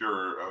is, like, if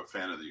you're a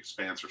fan of The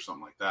Expanse or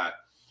something like that,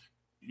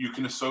 you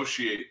can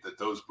associate that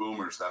those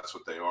boomers, that's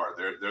what they are.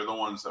 They're the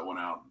ones that went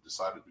out and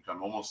decided to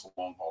become almost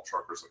long haul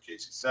truckers, like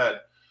Casey said.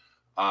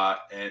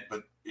 But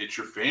it's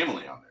your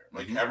family on there.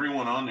 Like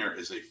everyone on there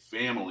is a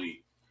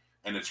family,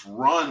 and it's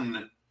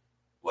run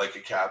like a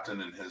captain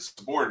and his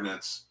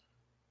subordinates.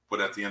 But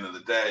at the end of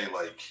the day,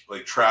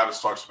 like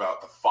Travis talks about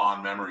the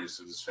fond memories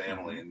of his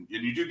family. And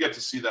you do get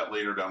to see that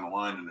later down the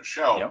line in the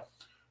show. Yep.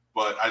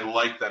 But I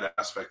like that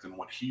aspect, and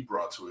what he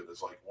brought to it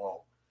is like,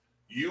 well,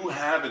 you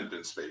haven't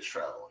been space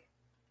traveling.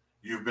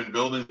 You've been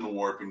building the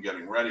warp and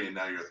getting ready, and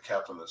now you're the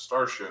captain of the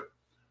starship.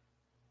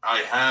 I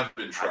have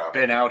been traveling. I've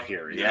been out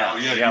here, You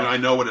know, I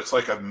know what it's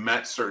like. I've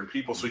met certain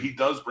people. So he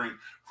does bring,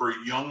 for a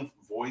young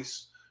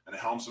voice and a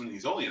helmsman,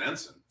 he's only an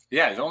ensign.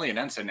 Yeah, he's only an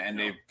ensign, and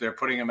they're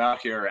putting him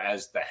out here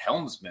as the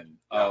helmsman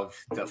of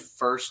the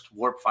first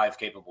Warp 5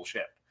 capable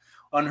ship.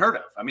 Unheard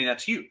of. I mean,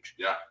 that's huge.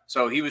 Yeah.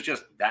 So he was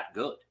just that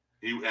good.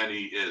 He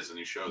is, and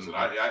he shows it.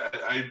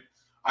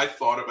 I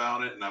thought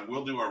about it, and I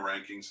will do our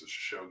rankings as the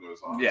show goes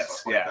on.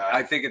 Yes, like that.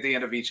 I think at the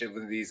end of each of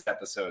these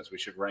episodes, we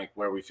should rank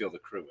where we feel the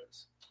crew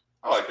is.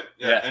 I like it.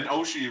 Yeah. And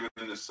Oshi, even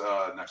in this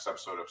next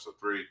episode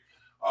 3,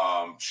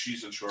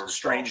 she's in charge of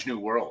Strange New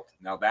World.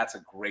 Now, that's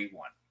a great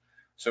one.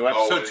 So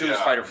episode 2 is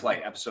Fight or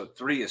Flight. Episode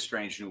 3 is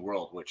Strange New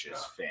World, which is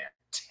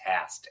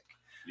fantastic.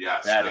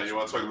 Yes. That you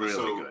want to talk about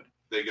really good.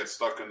 They get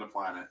stuck on the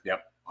planet.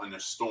 Yep. On a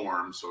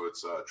storm. So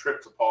it's a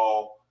trip to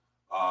Paul,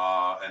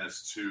 and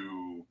it's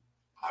to,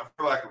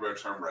 for lack of a better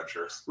term, red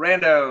shirts.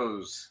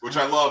 Randos. Which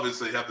I love is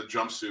they have the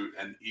jumpsuit,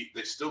 and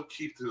they still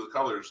keep the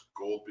colors,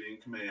 gold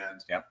being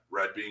command,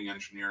 red being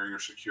engineering or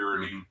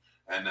security,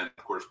 and then,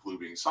 of course, blue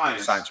being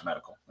science. Science or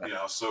medical. Yep. You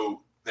know,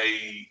 so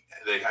they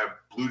have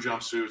blue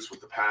jumpsuits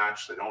with the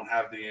patch. They don't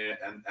have the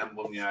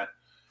emblem yet.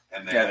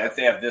 And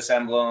they have this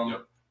emblem.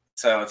 Yep.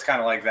 So it's kind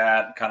of like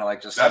that, kind of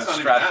like just that's not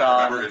strapped even that.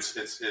 on. Remember,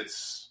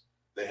 it's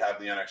they have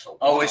the NXL1.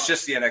 Oh, it's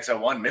just the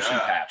NXL1 mission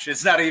patch.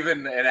 It's not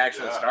even an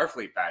actual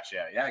Starfleet patch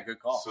yet. Yeah, good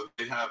call. So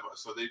they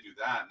do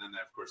that, and then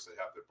of course they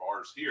have their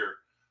bars here,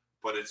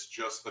 but it's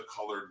just the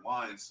colored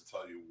lines to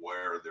tell you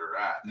where they're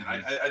at. And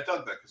I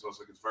dug that because I was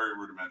like, it's very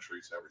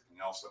rudimentary to everything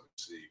else that we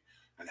see,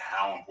 and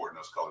how important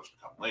those colors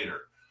become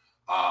later.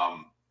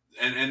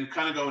 And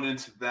kind of going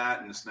into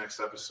that in this next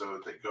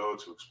episode, they go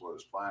to explore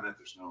this planet.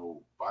 There's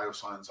no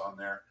biosigns on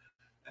there,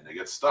 and they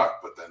get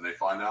stuck. But then they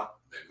find out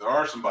maybe there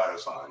are some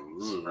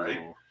biosigns,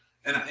 right?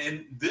 And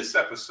in this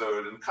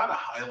episode, and kind of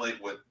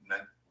highlight what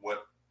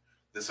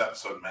this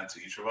episode meant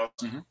to each of us.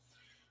 Mm-hmm.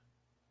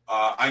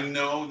 I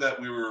know that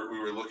we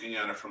were looking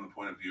at it from the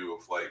point of view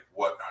of like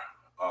what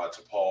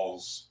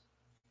T'Pol's,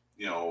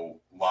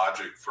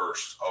 logic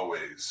first,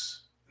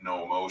 always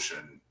no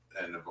emotion,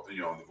 and the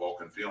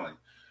Vulcan feeling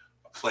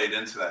played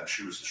into that, and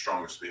she was the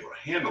strongest to be able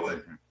to handle it.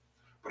 Mm-hmm.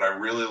 But I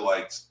really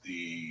liked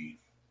the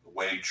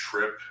way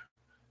Trip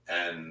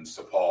and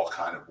T'Pol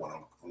kind of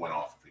went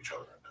off of each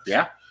other in this.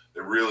 Yeah.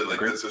 They really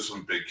this is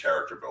some big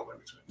character building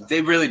between them.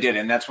 They really did,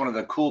 and that's one of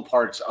the cool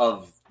parts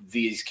of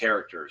these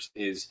characters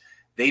is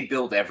they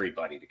build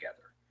everybody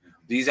together. Mm-hmm.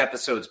 These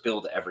episodes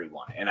build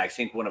everyone, and I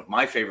think one of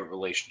my favorite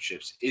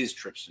relationships is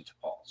Trip's and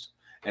T'Pol's,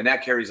 and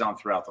that carries on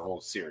throughout the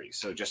whole series.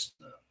 So just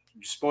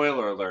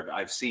spoiler alert,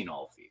 I've seen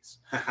all of these.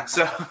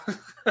 So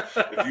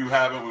if you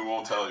haven't, we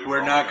won't tell you.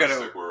 We're not going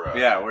to.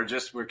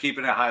 We're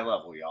keeping it high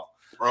level, y'all.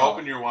 We're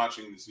hoping you're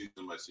watching the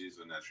season by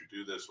season as you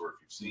do this, or if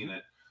you've seen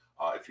it.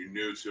 If you're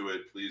new to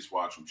it, please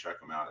watch them, check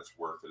them out. It's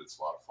worth it. It's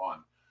a lot of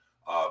fun.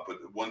 But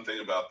one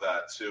thing about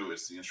that, too,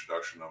 is the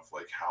introduction of,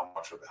 like, how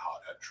much of a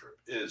hothead Trip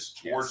is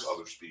towards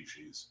other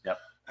species. Yep.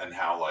 And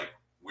how, like,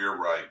 we're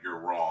right, you're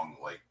wrong,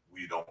 like,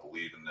 we don't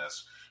believe in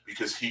this.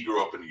 Because he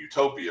grew up in a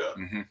utopia.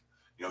 Mm-hmm.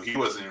 He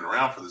wasn't even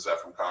around for the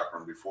Zephyr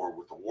Cochrane before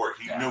with the war.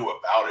 He knew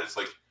about it. It's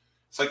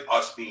like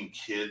us being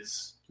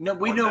kids. No,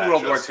 we knew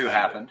World War II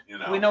happened.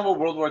 We know what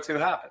World War II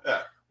happened.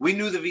 Yeah. We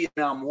knew the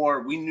Vietnam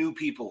War. We knew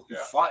people who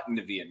fought in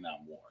the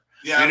Vietnam War.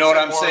 Yeah, you know what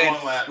I'm saying?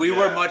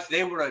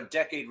 They were a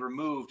decade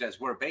removed as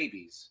we're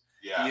babies.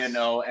 Yes.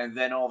 And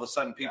then all of a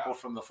sudden people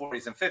from the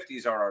 40s and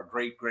 50s are our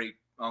great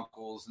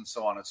uncles and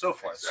so on and so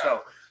forth.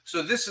 Exactly.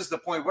 So this is the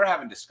point we're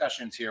having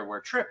discussions here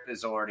where Trip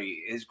is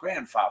already, his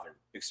grandfather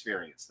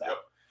experienced that.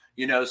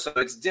 Yep. So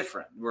it's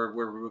different.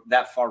 We're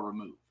that far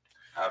removed.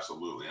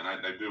 Absolutely. And I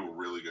do a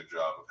really good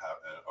job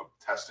of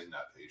testing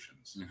that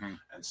patience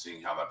and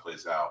seeing how that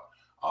plays out.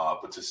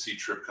 But to see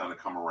Trip kind of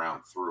come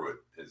around through it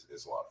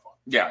is a lot of fun.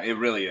 Yeah, it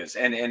really is.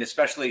 And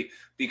especially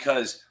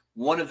because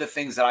one of the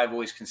things that I've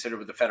always considered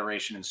with the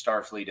Federation and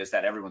Starfleet is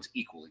that everyone's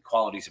equal.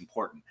 Equality is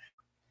important.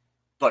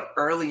 But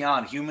early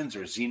on, humans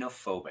are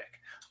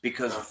xenophobic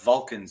because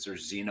Vulcans are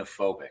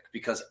xenophobic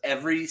because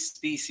every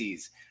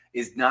species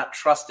is not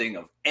trusting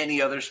of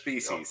any other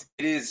species.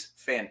 It is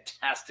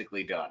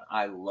fantastically done.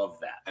 I love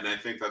that. And I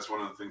think that's one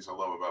of the things I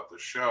love about the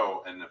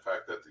show, and the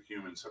fact that the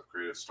humans have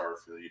created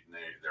Starfleet and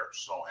they're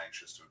so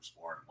anxious to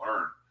explore and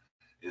learn,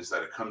 is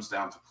that it comes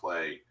down to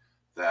play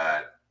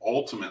that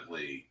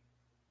ultimately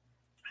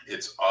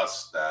it's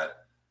us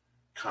that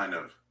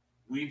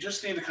we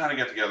just need to kind of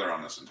get together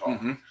on this and talk.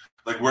 Mm-hmm.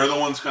 Like we're the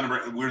ones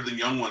we're the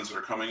young ones that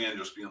are coming in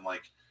just being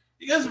like,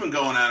 you guys have been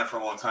going at it for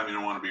a long time. You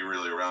don't want to be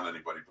really around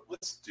anybody, but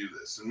let's do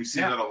this. And we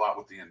see that a lot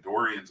with the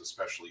Andorians,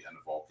 especially, and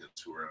the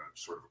Vulcans, who are in a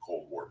sort of a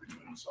cold war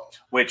between themselves.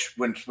 Which,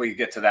 when we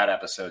get to that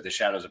episode, The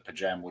Shadows of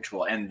Pajem, which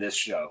will end this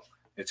show,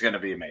 it's going to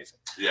be amazing.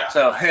 Yeah.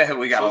 So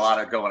we got a lot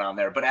of going on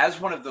there. But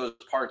as one of those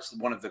parts,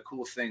 one of the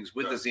cool things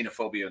with the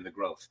xenophobia and the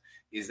growth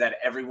is that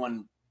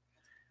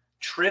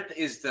Trip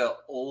is the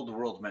old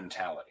world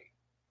mentality.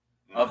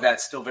 Of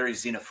that still very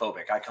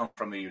xenophobic. I come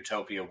from a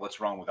utopia. What's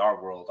wrong with our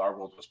world? Our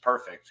world was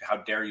perfect. How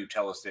dare you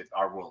tell us that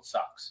our world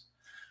sucks?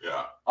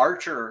 Yeah.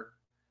 Archer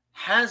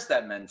has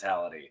that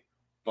mentality,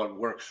 but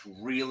works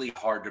really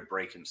hard to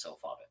break himself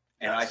of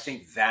it. And I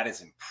think that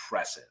is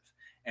impressive.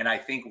 And I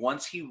think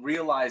once he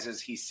realizes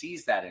he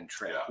sees that in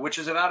Trip, which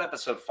is about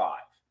episode 5,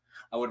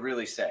 I would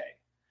really say.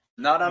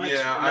 Not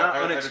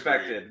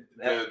unexpected.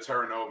 The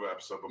Terra Nova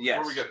episode. But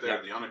before we get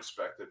there, the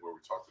unexpected, where we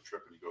talk to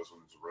Trip and he goes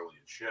on his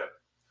Aurelian ship.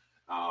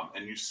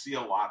 And you see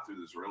a lot through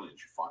the Aurelians.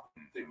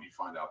 You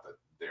find out that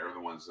they're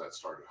the ones that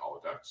started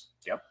holodecks.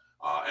 Yep.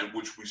 And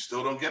which we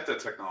still don't get that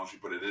technology,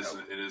 but it is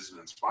an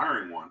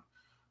inspiring one.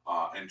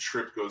 And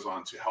Trip goes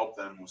on to help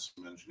them with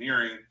some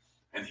engineering,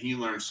 and he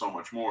learns so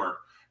much more.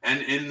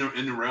 And in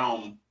the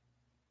realm,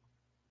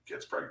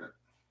 gets pregnant.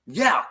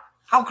 Yeah.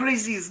 How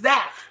crazy is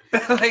that?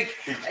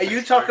 And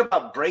you talk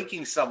about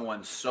breaking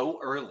someone so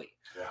early.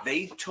 Yeah.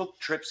 They took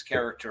Trip's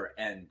character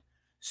and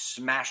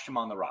smashed him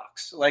on the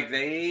rocks.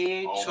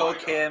 They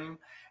took him,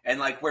 and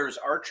whereas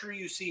Archer,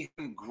 you see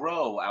him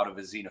grow out of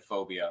his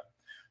xenophobia,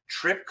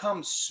 Trip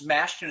comes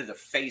smashed into the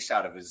face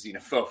out of his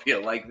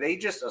xenophobia. They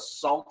just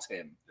assault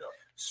him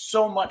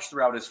so much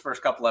throughout his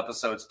first couple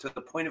episodes to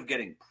the point of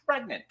getting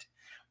pregnant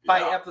by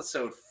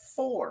episode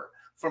 4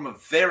 from a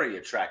very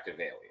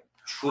attractive alien.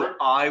 who Trip,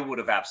 I would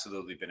have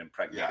absolutely been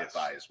impregnated Yes,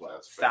 by as well.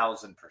 that's fair.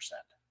 1,000%.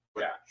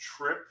 but yeah.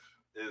 Trip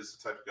is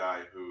the type of guy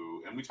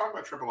who, and we talk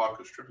about Trip a lot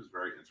because Trip is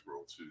very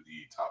integral to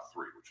the top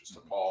three, which is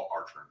Paul,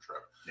 Archer, and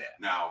Trip. Yeah.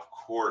 Now, of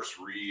course,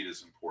 Reed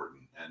is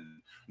important,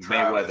 and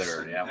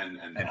Mayweather,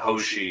 and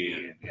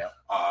Hoshi,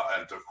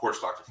 and of course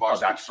Dr. Fox.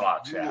 Oh, Dr.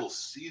 Fox, You will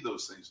see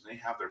those things, and they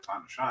have their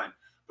time to shine.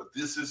 But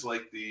this is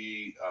like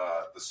the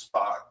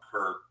Spock,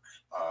 Kirk,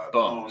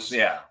 Bones,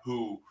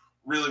 who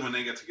really, when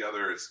they get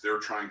together, they're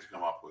trying to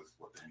come up with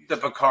what they need. The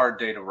Picard,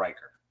 Data,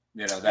 Riker.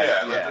 You know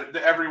that.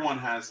 Everyone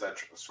has that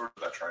sort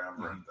of that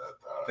triumvirate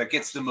that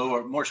gets the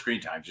more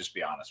screen time. Just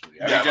be honest with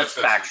you. Just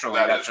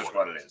factually, that's just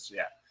what it is.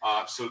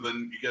 Yeah. So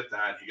then you get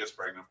that he gets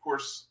pregnant. Of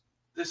course,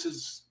 this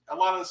is a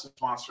lot of this is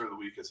monster of the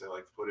week, as they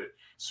like to put it.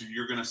 So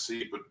you're going to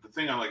see, but the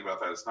thing I like about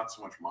that is not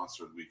so much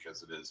monster of the week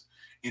as it is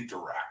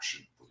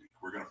interaction of the week.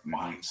 We're going to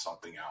find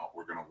something out.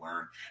 We're going to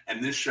learn,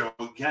 and this show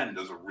again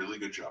does a really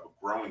good job of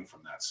growing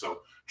from that. So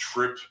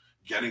Trip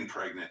getting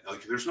pregnant,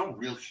 like there's no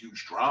real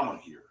huge drama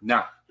here.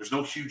 No, there's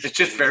no huge. It's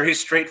just very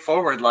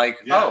straightforward. Like,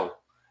 oh,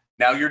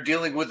 now you're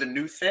dealing with a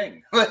new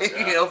thing.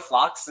 You know,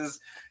 Phlox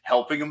is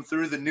helping him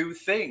through the new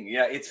thing.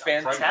 Yeah, it's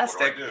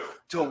fantastic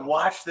to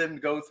watch them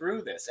go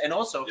through this. And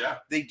also,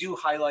 they do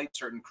highlight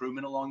certain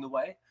crewmen along the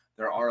way.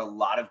 There are a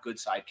lot of good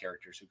side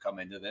characters who come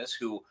into this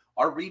who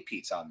are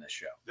repeats on this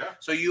show. Yeah.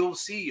 So you'll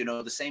see, you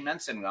know, the same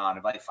ensign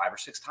on like 5 or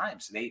 6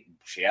 times.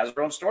 She has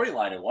her own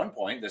storyline at one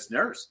point, this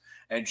nurse,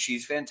 and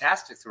she's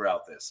fantastic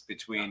throughout this,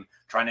 between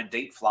trying to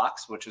date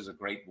Phlox, which is a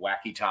great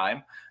wacky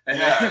time. And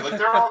like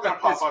they're all going to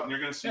pop up, and you're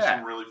going to see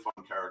some really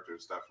fun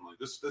characters. Definitely,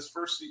 this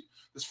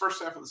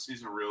first half of the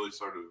season really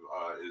sort of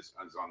is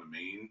on the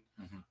main,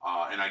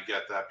 and I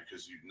get that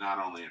because you're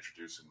not only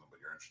introducing them, but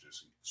you're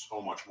introducing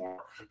so much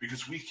more,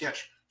 because we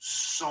catch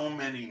so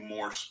many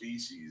more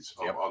species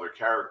of other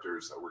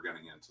characters that we're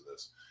getting into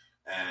this.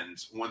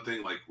 And one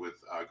thing, like with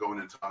going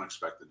into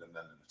Unexpected and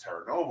then into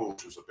Terra Nova,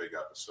 which was a big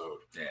episode.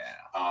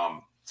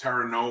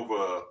 Terra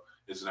Nova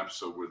is an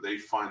episode where they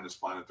find this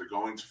planet. They're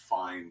going to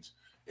find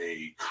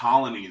a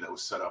colony that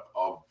was set up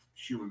of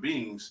human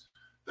beings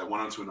that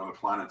went onto another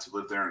planet to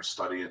live there and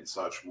study it and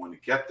such. When you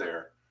get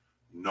there,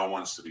 no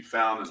one's to be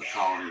found, and the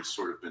colony has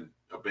sort of been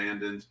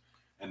abandoned.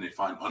 And they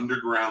find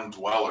underground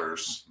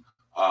dwellers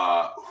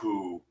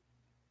who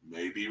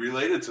may be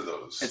related to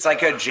those. It's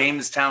like a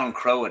Jamestown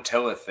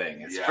Croatoa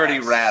thing. It's pretty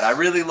rad. I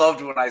really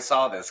loved when I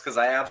saw this, because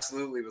I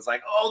absolutely was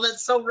like, oh,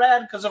 that's so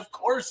rad. Because, of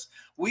course,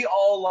 we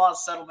all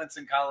lost settlements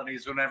and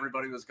colonies when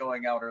everybody was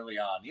going out early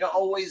on. You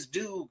always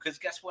do, because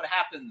guess what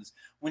happens?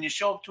 When you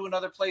show up to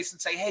another place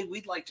and say, hey,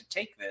 we'd like to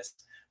take this,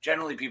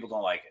 generally people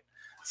don't like it.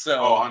 So,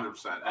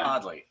 100%.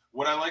 Oddly.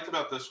 What I liked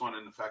about this one,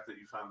 and the fact that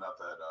you found out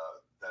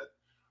that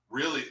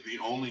really the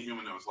only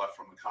human that was left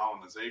from the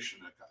colonization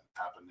that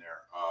happened there,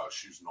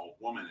 she was an old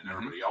woman, and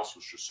everybody else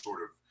was just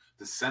sort of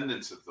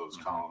descendants of those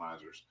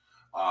colonizers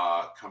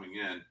coming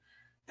in,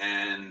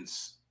 and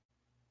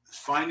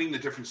finding the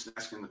difference and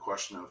asking the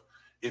question of,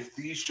 if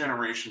these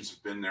generations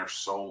have been there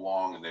so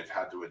long and they've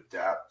had to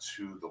adapt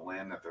to the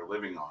land that they're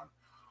living on,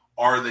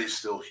 are they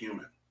still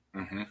human?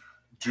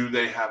 Do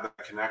they have that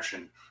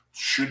connection?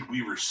 Should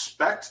we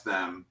respect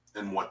them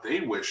and what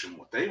they wish and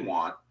what they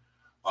want,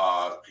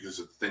 because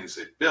of the things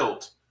they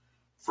built,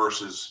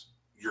 versus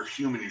you're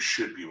human, you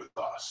should be with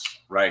us.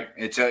 Right.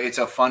 It's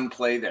a fun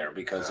play there,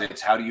 because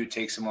it's how do you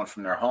take someone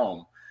from their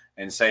home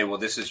and say, well,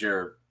 this is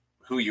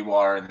who you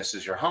are and this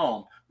is your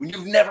home, when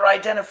you've never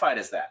identified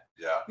as that.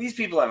 These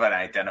people haven't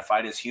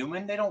identified as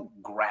human. They don't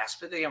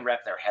grasp it. They don't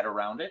wrap their head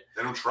around it.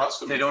 They don't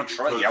trust them. They don't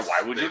trust. Yeah,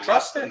 why would you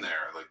trust them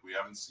there? Like, we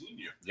haven't seen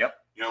you. Yep.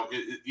 You know,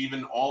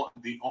 even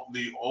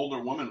the older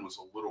woman was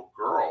a little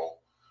girl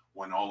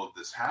when all of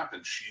this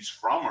happened. She's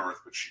from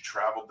Earth, but she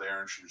traveled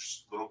there, and she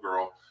was a little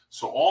girl.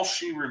 So all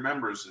she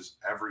remembers is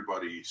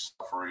everybody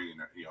suffering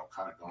and, you know,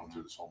 kind of going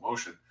through this whole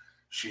motion.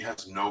 She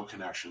has no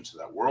connection to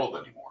that world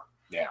anymore.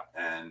 Yeah.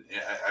 And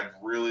I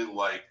really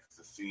like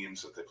the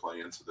themes that they play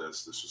into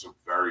this. This was a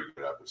very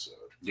good episode.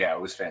 Yeah,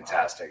 it was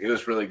fantastic. It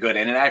was really good.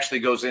 And it actually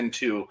goes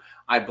into,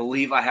 I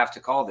believe I have to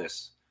call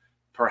this,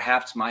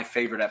 perhaps my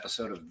favorite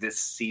episode of this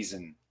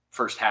season,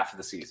 first half of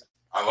the season.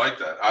 I like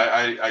that.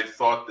 I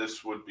thought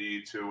this would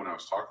be too when I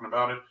was talking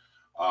about it.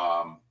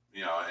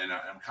 You know, and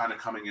I'm kind of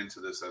coming into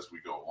this as we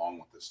go along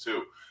with this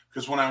too.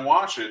 Because when I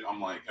watch it,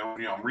 I'm like,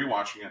 you know, I'm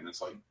rewatching it, and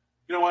it's like,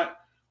 you know what?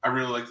 I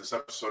really like this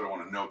episode. I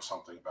want to note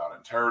something about it.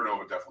 And Terra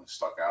Nova definitely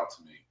stuck out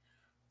to me.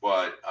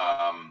 But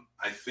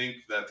I think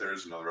that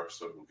there's another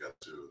episode we'll get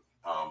to.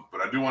 But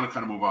I do want to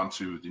kind of move on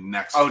to the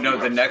next. Oh, no,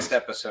 the next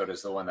episode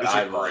is the one that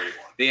I love.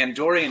 The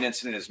Andorian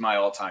incident is my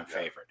all-time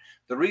favorite.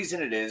 The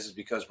reason it is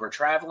because we're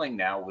traveling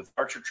now with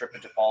Archer, Trip,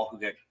 and T'Pol, who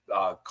get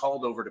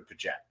called over to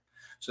P'Jem.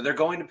 So they're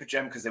going to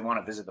P'Jem because they want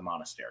to visit the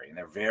monastery, and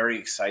they're very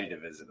excited to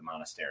visit the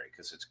monastery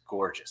because it's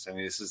gorgeous. I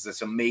mean, this is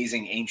this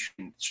amazing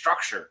ancient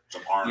structure,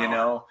 you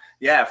know?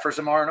 Yeah, for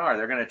some R&R.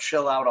 They're going to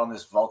chill out on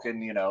this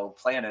Vulcan, you know,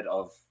 planet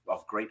of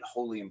great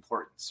holy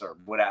importance, or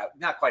whatever.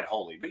 Not quite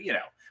holy, but, you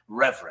know,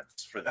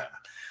 reverence for them.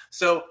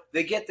 So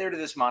they get there to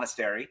this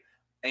monastery.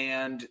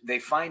 and they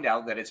find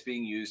out that it's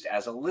being used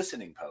as a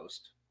listening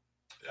post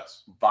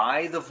Yes.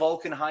 by the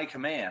Vulcan High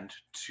Command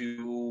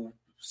to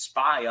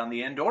spy on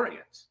the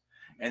Andorians.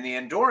 And the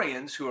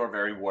Andorians, who are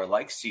very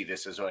warlike, see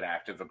this as an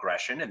act of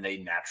aggression, and they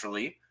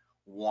naturally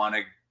want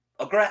to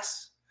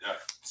aggress. Yeah.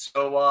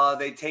 So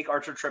they take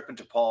Archer, Trip, and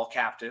T'Pol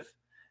captive,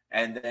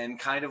 and then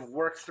kind of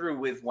work through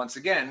with, once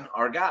again,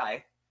 our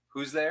guy.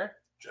 Who's there?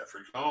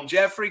 Jeffrey Combs.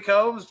 Jeffrey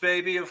Combs,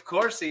 baby. Of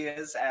course he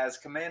is, as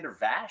Commander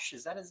Vash.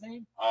 Is that his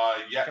name?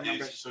 Yeah.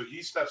 Remember. So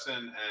he steps in,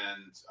 and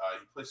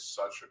he plays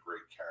such a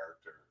great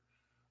character.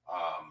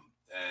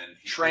 And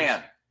he Shran.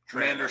 plays-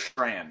 Commander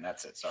Shran.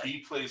 That's it. Sorry. He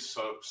plays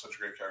such a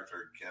great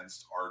character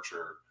against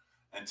Archer,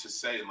 and to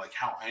say like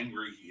how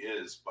angry he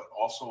is, but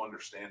also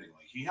understanding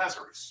like he has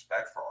a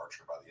respect for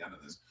Archer by the end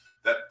of this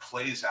that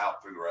plays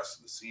out through the rest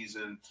of the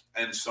season,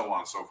 and so on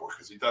and so forth.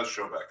 Because he does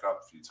show back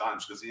up a few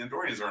times. Because the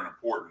Andorians are an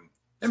important.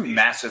 They're a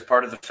massive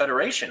part of the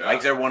Federation. Yeah.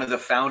 Like they're one of the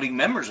founding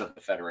members of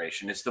the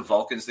Federation. It's the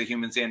Vulcans, the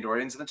humans, the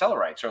Andorians, and the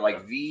Tellarites are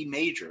like the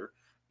major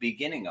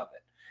beginning of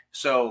it.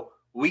 So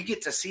we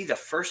get to see the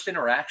first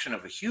interaction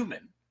of a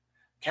human,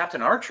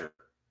 Captain Archer,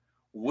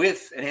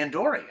 with an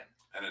Andorian.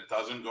 And it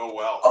doesn't go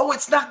well. Oh,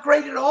 it's not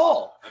great at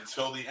all.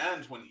 Until the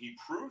end, when he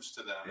proves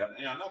to them, Yep.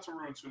 and, not to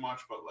ruin too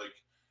much, but like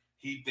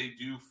they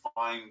do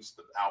find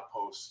the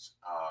outpost,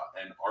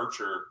 and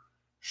Archer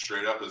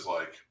straight up is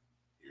like,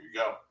 "Here you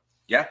go."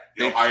 Yeah.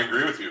 I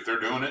agree with you. If they're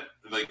doing it,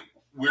 like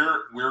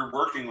we're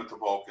working with the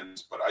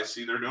Vulcans, but I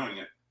see they're doing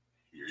it.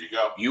 Here you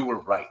go. You were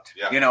right.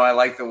 Yeah. I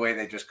like the way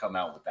they just come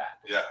out with that.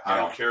 Yeah, I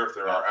don't care if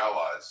they're our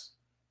allies.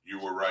 You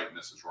were right, and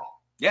this is wrong.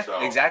 Yeah,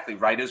 So- exactly.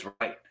 Right is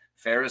right.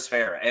 Fair is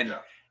fair. And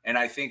Yeah. and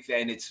I think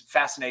and it's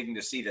fascinating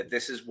to see that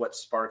this is what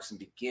sparks and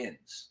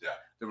begins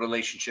the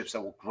relationships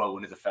that will grow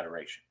into the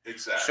Federation.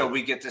 Exactly. So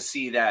we get to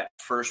see that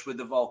first with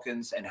the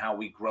Vulcans and how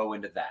we grow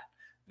into that.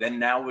 Then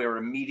now we're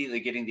immediately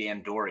getting the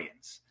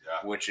Andorians,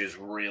 which is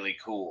really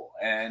cool.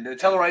 And the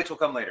Tellarites will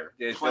come later.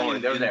 They're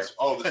there.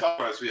 Oh, the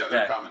Tellarites, yeah,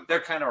 they're coming.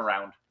 They're kind of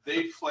around.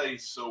 They play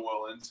so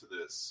well into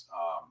this,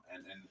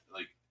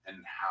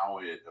 and how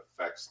it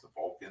affects the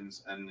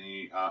Vulcans and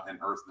the and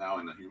Earth now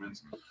and the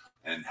humans,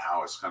 and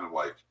how it's kind of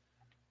like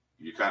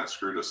you kind of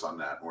screwed us on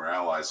that. We're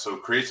allies, so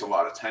it creates a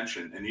lot of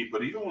tension. And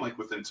but even like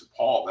within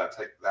T'Pol,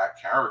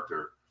 that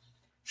character,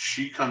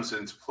 she comes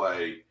into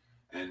play,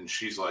 and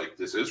she's like,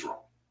 "This is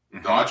wrong.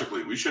 Mm-hmm.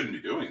 Logically, we shouldn't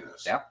be doing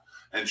this." Yeah.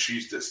 And she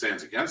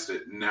stands against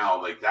it.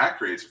 Now, like that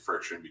creates a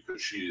friction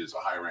because she is a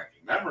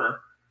high-ranking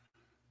member.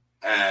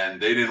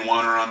 And they didn't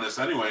want her on this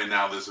anyway. And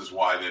now this is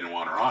why they didn't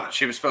want her on it.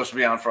 She was supposed to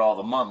be on for all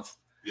the month,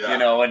 Yeah.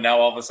 and now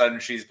all of a sudden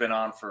she's been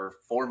on for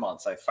 4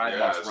 months, like 5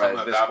 months right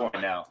at this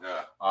point now,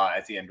 Yeah.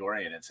 at the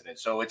Andorian incident.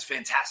 So it's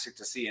fantastic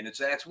to see. And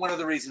that's one of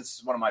the reasons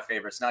it's one of my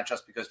favorites, not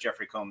just because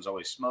Jeffrey Combs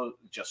always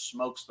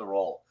smokes the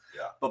role,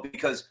 but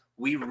because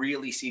we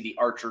really see the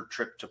Archer,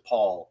 Trip,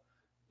 T'Pol,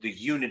 the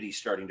unity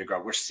starting to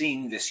grow. We're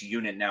seeing this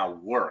unit now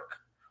work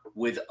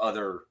with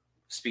other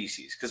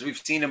species because we've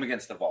seen them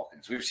against the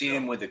Vulcans. We've seen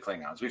them with the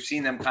Klingons. We've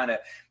seen them kind of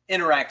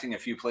interacting a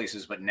few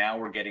places, but now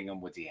we're getting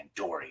them with the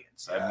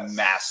Andorians, a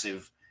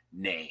massive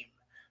name.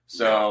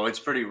 So it's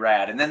pretty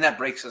rad. And then that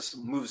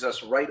moves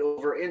us right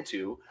over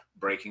into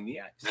Breaking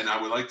the Ice. And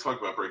I would like to talk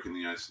about Breaking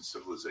the Ice and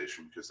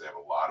Civilization because they have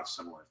a lot of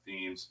similar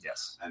themes.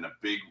 Yes. And a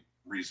big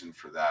reason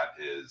for that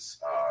is,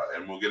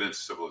 and we'll get into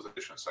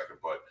Civilization in a second,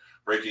 but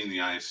Breaking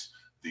the Ice,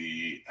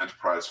 the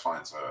Enterprise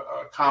finds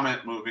a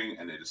comet moving,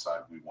 and they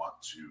decide we want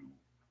to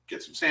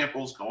get some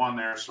samples, go on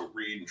there. So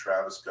Reed and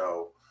Travis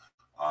go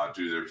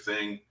do their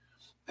thing,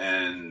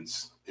 and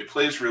it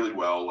plays really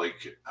well.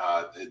 Like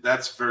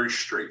that's very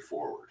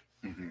straightforward.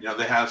 Mm-hmm.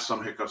 They have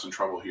some hiccups and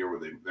trouble here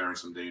where they're in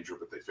some danger,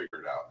 but they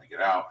figure it out and they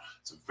get out.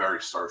 It's a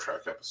very Star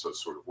Trek episode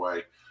sort of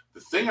way. The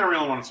thing I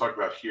really want to talk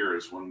about here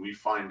is when we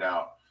find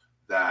out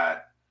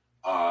that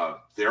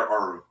there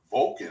are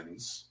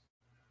Vulcans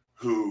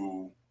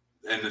who,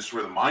 and this is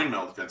where the mind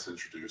meld gets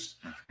introduced.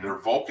 Mm-hmm. There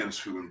are Vulcans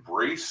who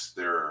embrace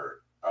their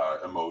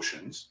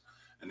emotions,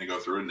 and they go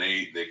through and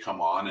they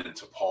come on, and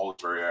T'Pol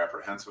is very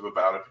apprehensive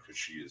about it because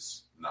she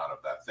is not of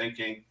that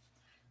thinking,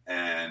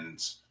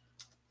 and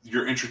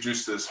you're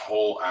introduced to this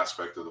whole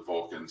aspect of the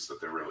Vulcans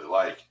that they really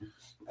like,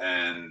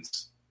 and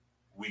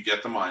we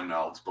get the mind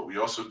meld, but we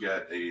also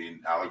get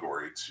an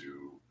allegory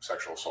to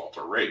sexual assault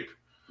or rape,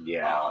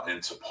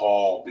 and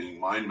T'Pol being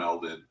mind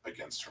melded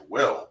against her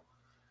will,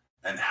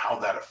 and how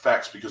that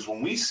affects, because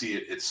when we see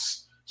it,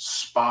 it's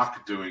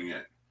Spock doing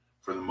it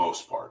for the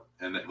most part,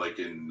 and like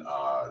in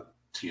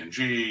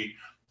TNG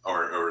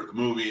or the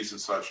movies and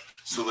such.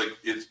 So like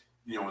it's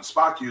when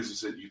Spock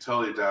uses it, you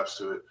tell he adapts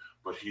to it,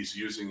 but he's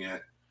using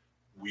it.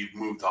 We've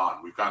moved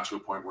on. We've gotten to a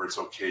point where it's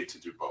okay to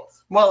do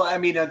both. Well, I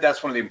mean,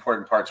 that's one of the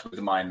important parts with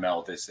the mind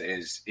meld is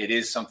it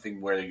is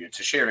something where it's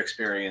a shared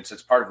experience.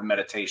 It's part of a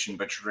meditation,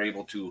 but you're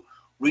able to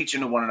reach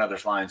into one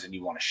another's lines and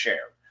you want to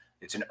share.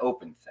 It's an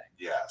open thing.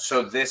 Yeah.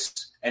 So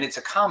and it's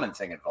a common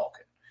thing at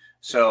Vulcan.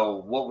 So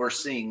what we're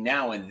seeing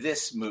now in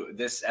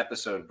this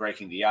episode,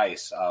 Breaking the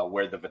Ice,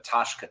 where the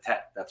Vatash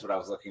Katet, that's what I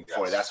was looking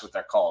for. Yes. That's what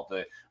they're called.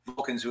 The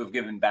Vulcans who have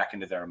given back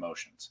into their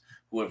emotions,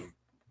 who have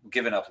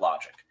given up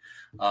logic.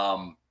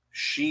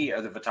 She,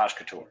 or the Vatash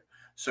Katur,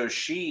 so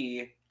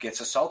she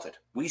gets assaulted.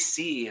 We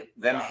see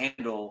them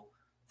handle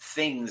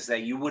things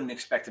that you wouldn't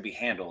expect to be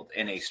handled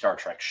in a Star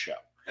Trek show.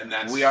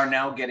 And we are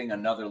now getting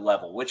another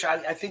level, which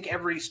I think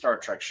every Star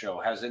Trek show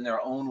has in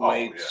their own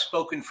way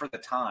spoken for the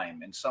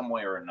time in some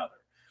way or another.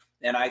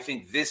 And I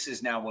think this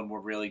is now when we're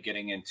really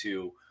getting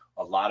into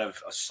a lot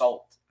of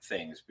assault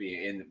things.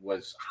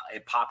 Was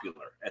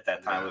popular at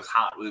that time. It was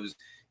hot.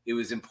 It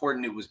was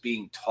important. It was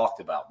being talked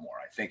about more.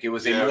 I think it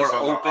was a more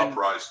open.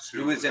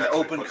 It was an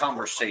open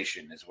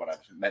conversation, is what I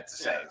meant to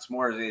say. It's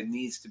more. It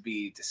needs to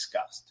be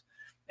discussed,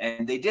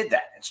 and they did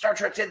that. And Star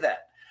Trek did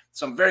that.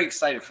 So I'm very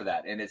excited for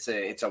that. And it's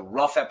a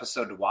rough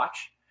episode to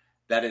watch.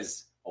 That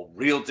is a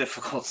real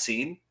difficult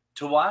scene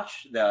to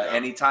watch.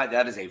 Anytime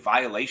that is a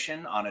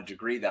violation on a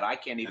degree that I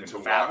can't even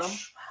fathom.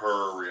 Watch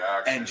her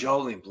reaction. And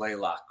Jolene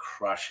Blaylock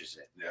crushes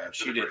it. Yeah,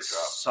 she did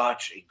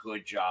such a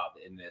good job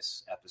in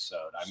this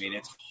episode. I mean,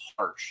 it's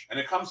harsh. And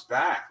it comes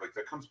back. Like,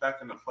 that comes back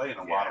into play in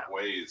a lot of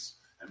ways.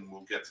 And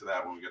we'll get to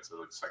that when we get to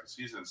the second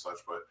season and such.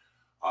 But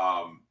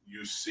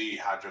you see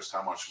how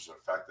much has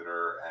affected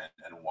her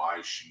and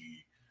why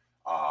she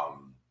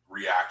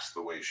reacts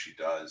the way she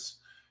does.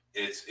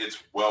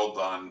 It's well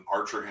done.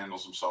 Archer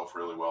handles himself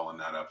really well in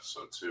that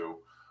episode too,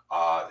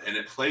 and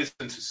it plays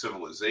into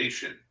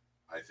Civilization,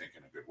 I think,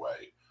 in a good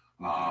way.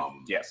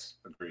 Yes,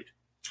 agreed.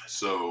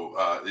 So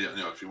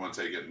if you want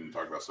to take it and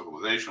talk about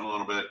Civilization a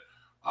little bit,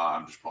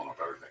 I'm just pulling up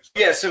everything.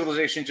 Yeah,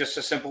 Civilization, just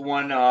a simple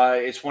one.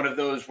 It's one of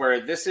those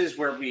where this is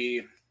where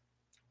we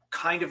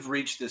kind of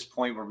reach this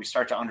point where we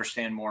start to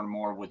understand more and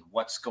more with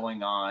what's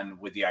going on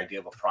with the idea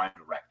of a prime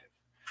directive.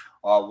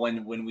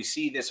 When we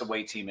see this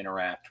away team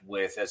interact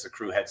with, as the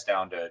crew heads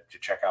down to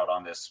check out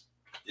on this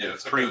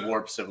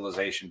pre-warp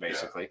civilization,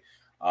 basically,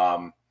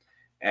 and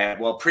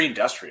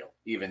pre-industrial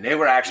even. They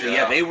were actually,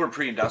 they were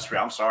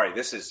pre-industrial. I'm sorry.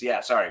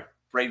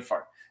 Brain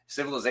fart.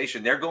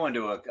 Civilization, they're going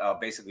to a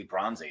basically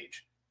Bronze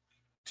Age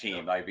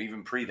team, like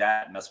even pre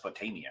that,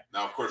 Mesopotamia.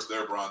 Now, of course,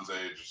 their Bronze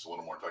Age is a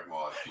little more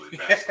technologically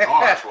advanced than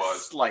ours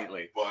was.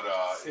 Slightly. But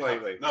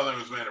nothing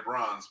was made of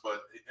bronze.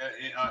 But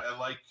I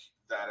like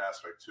that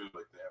aspect too.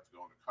 Like, they have to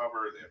go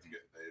undercover, they have to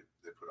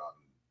they put on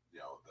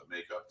the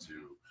makeup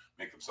to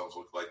make themselves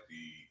look like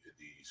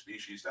the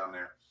species down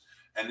there,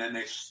 and then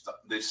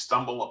they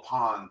stumble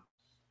upon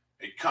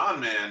a con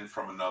man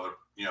from another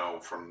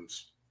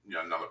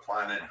another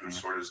planet who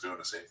sort of is doing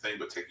the same thing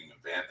but taking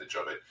advantage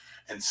of it,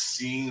 and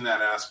seeing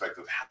that aspect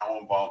of how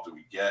involved do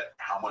we get,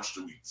 how much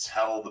do we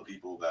tell the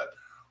people that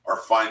are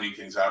finding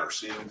things out or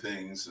seeing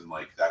things, and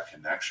like that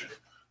connection.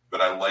 But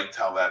I liked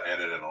how that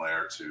added in a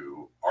layer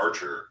to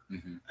Archer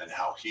and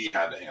how he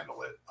had to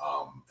handle it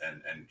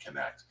and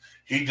connect.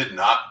 He did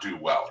not do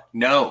well.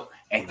 No,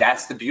 and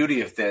that's the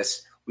beauty of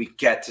this. We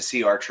get to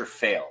see Archer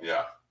fail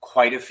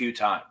quite a few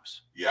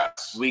times.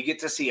 Yes. We get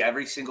to see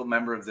every single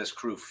member of this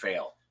crew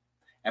fail.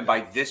 And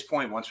by this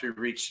point, once we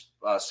reach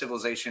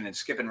Civilization and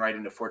skipping right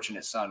into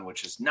Fortunate Son,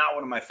 which is not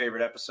one of my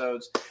favorite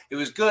episodes. It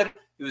was good.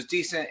 It was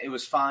decent. It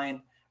was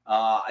fine.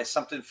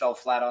 Something fell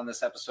flat on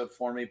this episode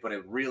for me, but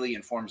it really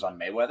informs on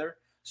Mayweather.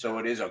 So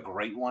it is a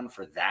great one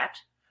for that.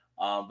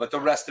 But the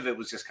rest of it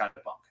was just kind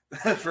of bunk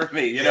for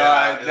me. He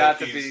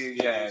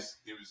was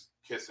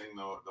kissing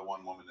the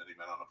one woman that he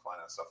met on the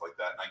planet and stuff like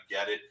that. And I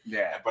get it.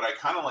 Yeah. But I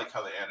kind of like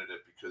how they added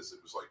it, because it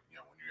was like,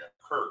 when you had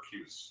Kirk,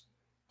 he was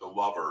the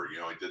lover, he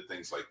did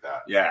things like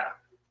that. Yeah.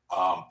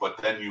 But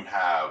then you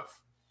have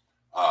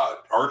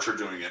Archer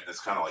doing it, and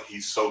it's kind of like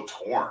he's so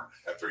torn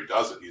after he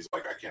does it. He's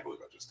like, I can't believe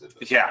I just did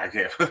this. Yeah, I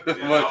can't.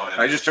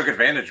 I just took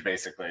advantage,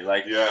 basically.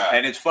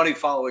 And it's funny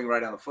following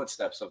right on the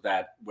footsteps of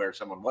that, where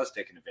someone was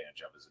taken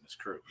advantage of is in his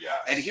crew. Yeah.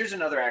 And here's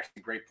another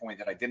actually great point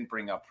that I didn't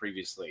bring up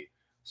previously.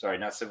 Sorry,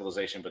 not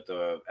Civilization, but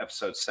the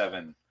episode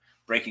 7,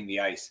 Breaking the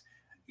Ice.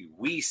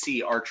 We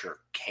see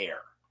Archer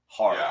care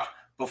hard. Yeah.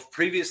 But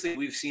previously,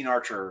 we've seen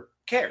Archer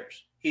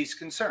cares. He's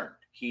concerned.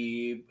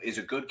 He is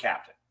a good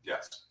captain.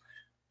 Yes.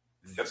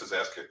 Gets his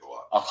ass kicked a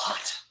lot. A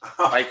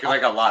lot.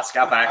 like a lot.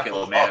 Scott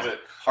Bakula, man.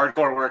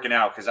 Hardcore working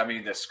out, because,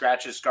 the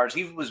scratches, scars.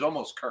 He was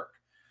almost Kirk,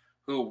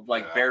 who,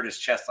 bared his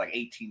chest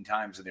 18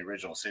 times in the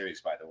original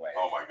series, by the way.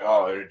 Oh, my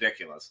God. Oh,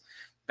 ridiculous.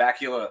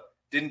 Bakula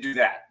didn't do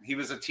that. He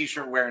was a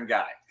T-shirt wearing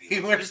guy. He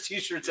wears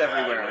T-shirts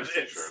everywhere.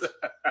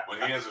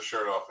 When he has a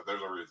shirt off,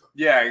 there's a reason.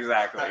 Yeah,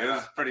 exactly. It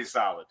was pretty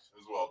solid. It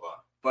was well done.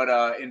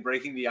 But in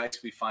Breaking the Ice,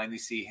 we finally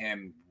see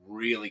him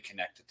really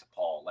connected to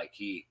Paul.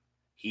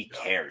 He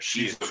cares.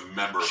 She's a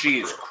member of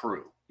the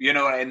crew.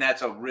 And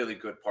that's a really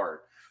good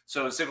part.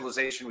 So in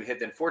Civilization, we hit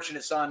then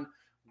Fortunate Son.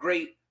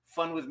 Great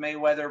fun with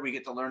Mayweather. We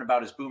get to learn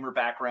about his boomer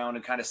background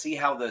and kind of see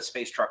how the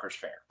space truckers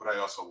fare. But I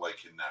also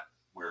like in that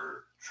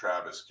where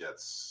Travis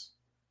gets,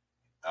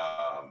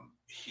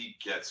 he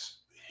gets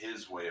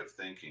his way of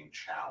thinking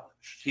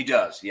challenged. He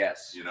does,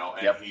 yes.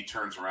 And he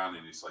turns around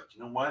and he's like, you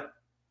know what?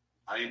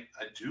 I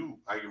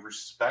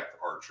respect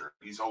Archer.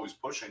 He's always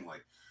pushing,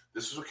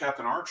 this is what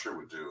Captain Archer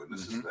would do, and I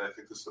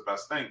think this is the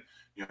best thing.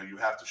 You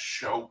have to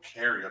show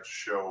care. You have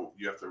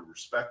to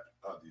respect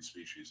these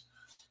species,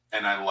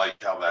 And I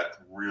like how that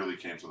really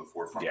came to the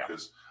forefront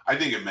because I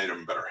think it made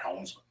him a better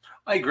helmsman.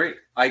 I agree.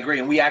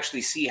 And we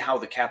actually see how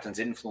the captain's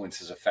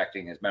influence is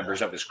affecting his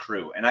members of his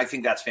crew. And I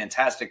think that's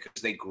fantastic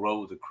because they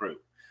grow the crew.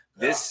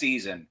 This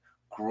season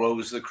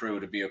grows the crew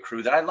to be a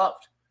crew that I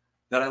loved.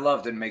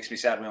 And makes me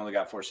sad we only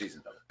got 4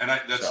 seasons of it. And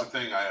that's the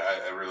thing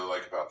I really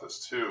like about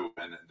this too.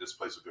 And this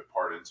plays a good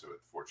part into it,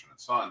 Fortunate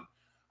Son.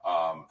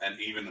 And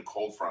even the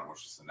Cold Front,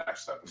 which is the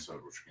next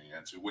episode, which we're going to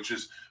get into, which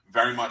is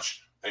very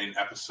much an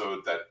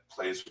episode that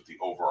plays with the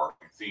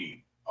overarching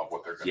theme of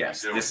what they're going to be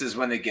doing. This is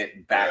when they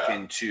get back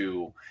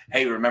into,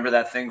 hey, remember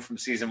that thing from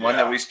season 1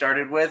 that we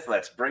started with?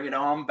 Let's bring it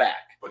on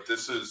back. But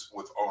this is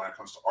when it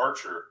comes to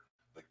Archer,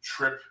 like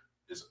Trip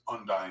is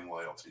undying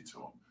loyalty to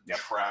him. Yep.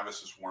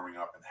 Travis is warming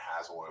up and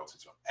has a loyalty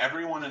to him.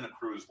 Everyone in the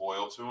crew is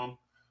loyal to him,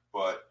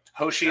 but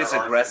Hoshi is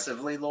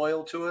aggressively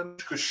loyal to him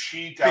because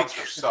she doubts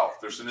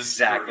herself. There's an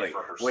insecurity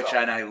for herself.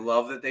 And I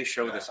love that they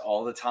show this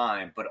all the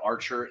time. But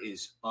Archer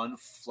is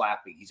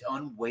unflapping. He's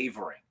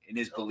unwavering in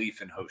his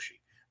belief in Hoshi.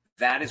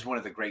 That is one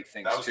of the great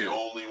things. That was the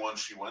only one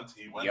he went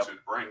to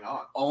bring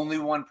on. Only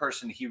one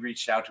person he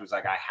reached out to was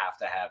like, I have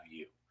to have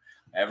you.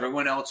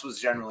 Everyone else was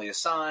generally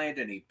assigned,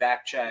 and he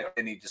backchecked,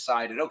 and he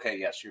decided, okay,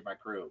 yes, you're my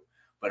crew.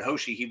 But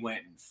Hoshi, he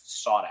went and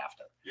sought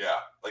after.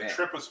 Yeah,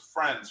 Trip was a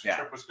friend, so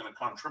Trip was going to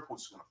come. Trip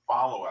was going to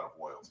follow out of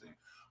loyalty.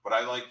 But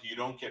you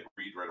don't get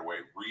Reed right away.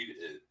 Reed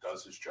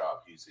does his job.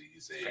 He's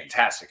a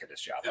fantastic at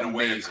his job. In a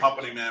way, a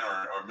company man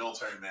or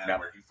military man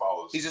where he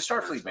follows. He's a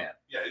Starfleet man.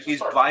 Yeah,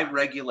 he's by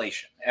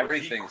regulation.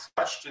 Everything's he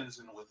questions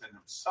within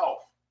himself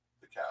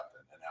the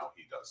captain and how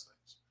he does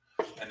things.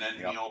 And then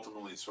he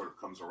ultimately sort of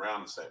comes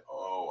around and say,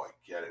 oh, I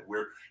get it.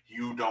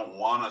 You don't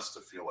want us to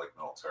feel like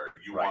military.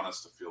 You want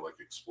us to feel like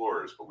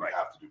explorers, but we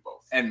have to do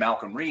both. And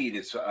Malcolm Reed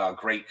is a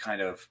great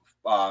kind of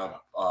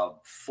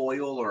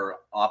foil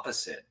or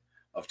opposite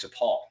of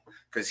T'Pol,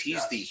 because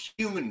he's the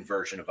human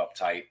version of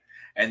uptight,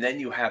 and then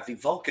you have the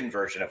Vulcan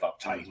version of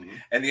uptight. Mm-hmm.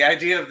 And the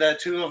idea of the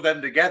two of them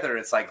together,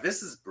 it's like,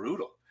 this is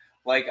brutal.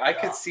 Like, I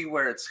could see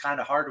where it's kind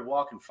of hard to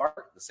walk and fart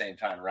at the same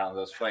time around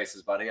those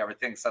places, buddy.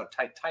 Everything's so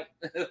tight.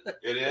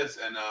 It is,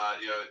 and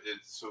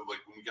it's so like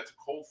when we get to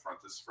Cold Front,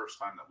 this is the first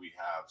time that we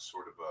have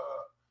sort of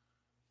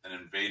an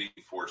invading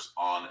force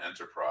on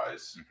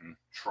Enterprise,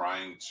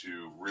 trying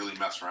to really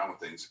mess around with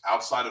things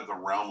outside of the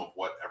realm of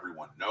what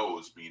everyone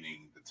knows,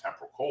 meaning the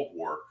Temporal Cold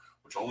War,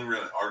 which only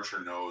really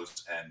Archer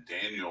knows, and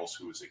Daniels,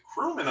 who is a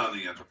crewman on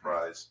the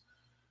Enterprise,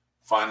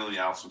 finally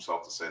outs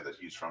himself to say that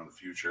he's from the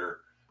future.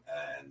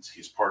 And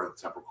he's part of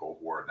the Temporal Cold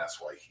War, and that's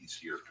why he's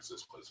here, because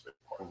this plays a big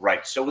part.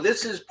 Right. So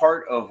this is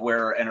part of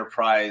where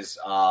Enterprise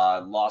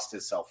lost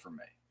itself for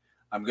me.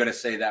 I'm going to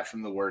say that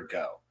from the word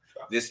go.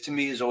 Okay. This, to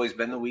me, has always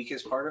been the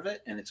weakest part of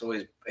it, and it's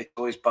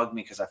always bugged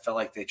me because I felt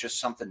like there's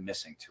just something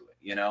missing to it,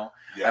 you know?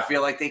 Yeah. I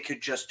feel like they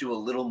could just do a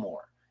little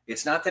more.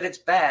 It's not that it's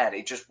bad.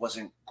 It just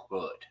wasn't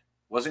good.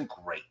 Wasn't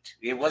great.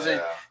 It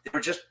wasn't. They were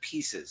just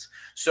pieces.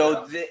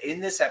 So in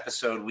this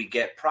episode, we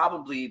get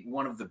probably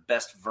one of the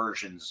best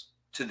versions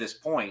to this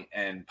point,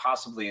 and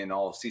possibly in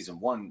all of season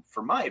 1,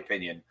 for my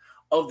opinion,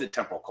 of the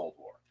Temporal Cold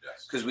War.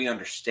 Yes. Because we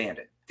understand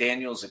it.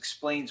 Daniels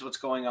explains what's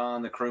going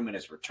on. The crewman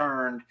is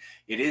returned.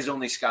 It is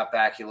only Scott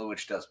Bakula,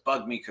 which does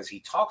bug me because he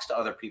talks to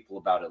other people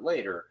about it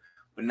later,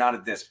 but not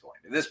at this point.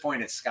 At this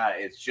point, it's Scott.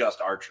 It's just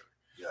Archer.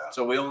 Yeah.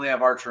 So we only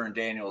have Archer and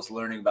Daniels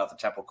learning about the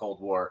Temporal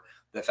Cold War.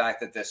 The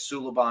fact that the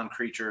Suliban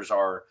creatures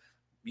are,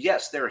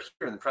 yes, they're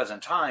here in the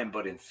present time,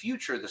 but in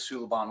future, the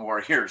Suliban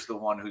warrior is the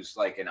one who's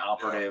like an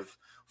operative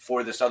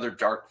for this other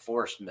dark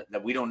force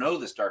that we don't know,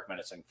 this dark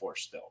menacing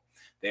force still.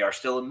 They are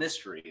still a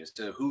mystery as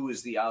to who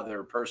is the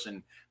other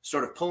person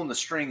sort of pulling the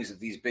strings of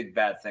these big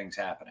bad things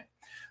happening.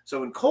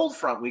 So in Cold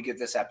Front, we get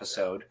this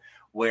episode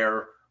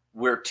where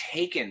we're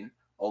taken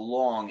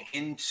along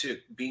into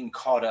being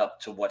caught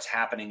up to what's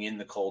happening in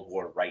the Cold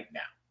War right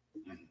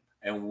now,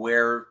 and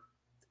where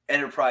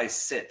Enterprise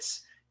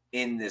sits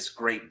in this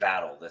great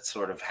battle that's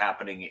sort of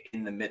happening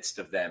in the midst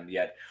of them,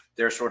 yet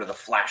they're sort of the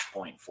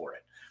flashpoint for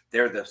it.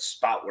 They're the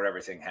spot where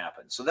everything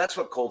happens. So that's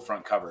what Cold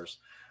Front covers.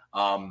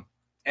 And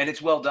it's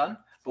well done.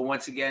 But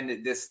once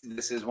again, this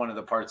is one of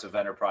the parts of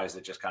Enterprise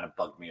that just kind of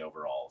bugged me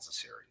overall as a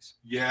series.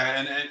 Yeah,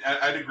 and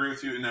I'd agree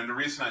with you. And then the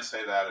reason I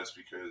say that is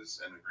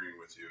because, and agreeing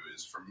with you,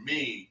 is for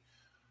me,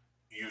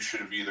 you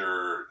should have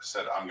either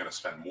said, I'm going to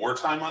spend more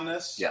time on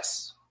this.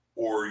 Yes.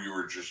 Or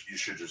you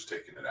should just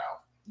taken it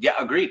out. Yeah,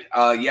 agreed.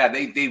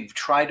 They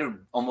tried to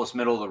almost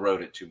middle of the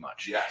road it too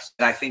much. Yes.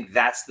 And I think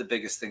that's the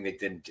biggest thing they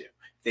didn't do.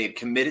 They had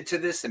committed to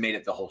this. They made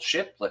it the whole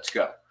ship. Let's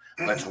go.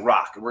 Let's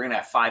rock. We're going to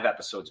have 5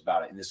 episodes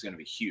about it, and this is going to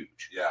be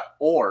huge. Yeah.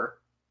 Or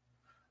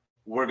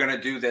we're going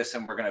to do this,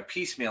 and we're going to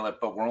piecemeal it,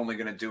 but we're only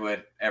going to do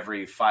it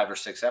every 5 or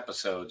 6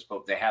 episodes,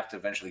 but they have to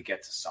eventually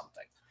get to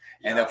something.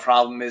 And the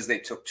problem is they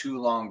took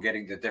too long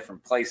getting to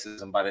different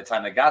places, and by the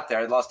time they got there,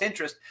 I lost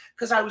interest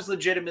because I was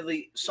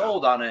legitimately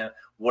sold on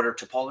what are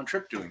T'Pol and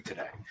Trip doing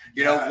today?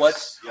 You know,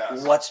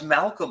 what's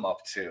Malcolm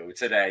up to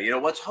today? You know,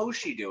 what's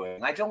Hoshi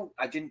doing? I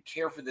didn't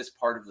care for this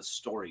part of the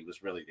story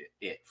was really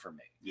it for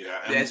me. Yeah.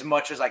 As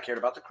much as I cared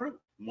about the crew.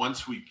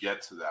 Once we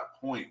get to that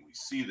point, we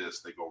see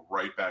this, they go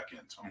right back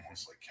into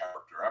almost like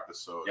character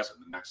episodes. Yep.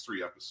 And the next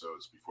 3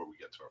 episodes before we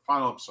get to our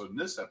final episode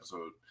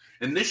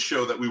in this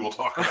show that we will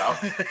talk about.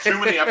 Too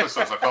many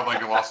episodes. I felt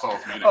like I lost all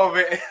its meaning. Oh,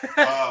 man.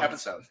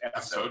 Episode.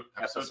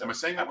 Am I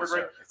saying that word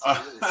right?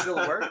 It's still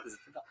a word?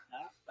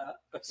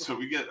 So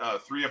we get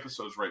 3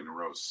 episodes right in a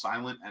row.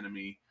 Silent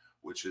Enemy,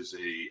 which is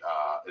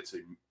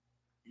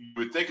you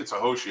would think it's a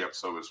Hoshi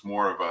episode. It's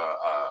more of a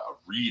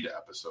Reed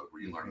episode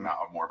where you learn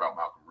more about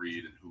Malcolm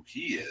Reed and who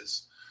he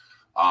is.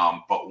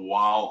 But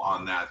while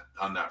on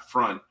that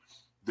front,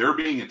 they're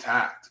being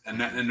attacked, and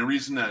the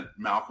reason that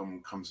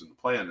Malcolm comes into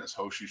play in this,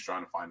 Hoshi's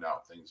trying to find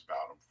out things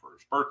about him for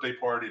his birthday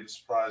party to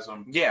surprise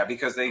him. Yeah,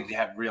 because they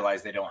have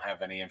realized they don't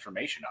have any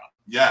information on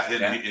him.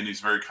 Yeah, and he's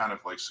very kind of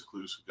like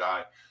seclusive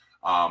guy.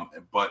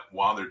 But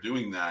while they're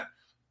doing that,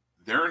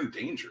 they're in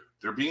danger.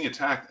 They're being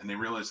attacked, and they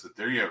realize that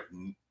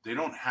they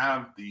don't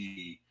have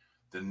the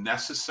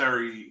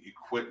necessary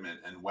equipment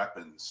and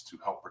weapons to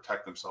help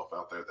protect themselves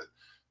out there that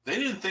they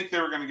didn't think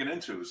they were going to get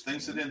into. It was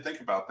things they didn't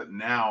think about that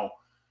now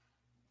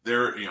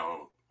they're,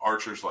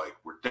 Archer's like,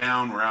 we're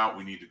down, we're out.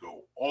 We need to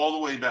go all the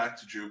way back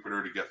to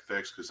Jupiter to get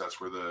fixed because that's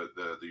where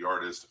the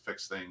yard is to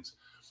fix things.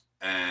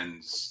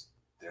 And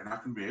they're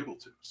not going to be able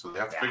to. So they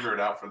have to figure it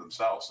out for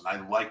themselves. And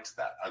I liked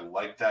that. I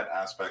liked that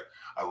aspect.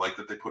 I like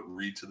that they put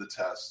Reed to the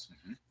test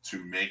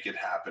to make it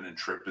happen. And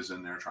Trip is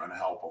in there trying to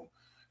help him.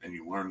 And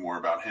you learn more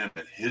about him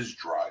and his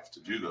drive to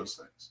do those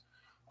things.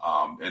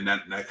 And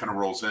that kind of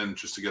rolls in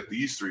just to get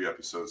these 3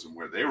 episodes and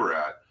where they were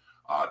at.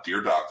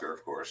 Dear Doctor,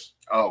 of course.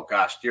 Oh,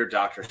 gosh. Dear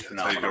Doctor is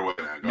phenomenal.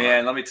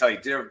 Man, let me tell you,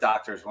 Dear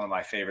Doctor is one of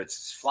my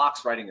favorites.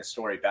 Phlox writing a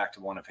story back to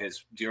one of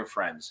his dear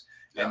friends.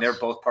 Yes. And they're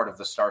both part of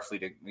the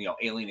Starfleet,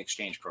 alien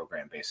exchange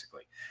program,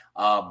 basically.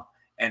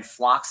 And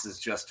Phlox is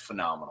just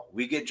phenomenal.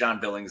 We get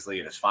John Billingsley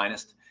at his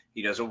finest.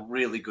 He does a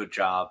really good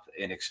job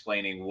in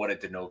explaining what a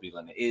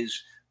Denobulan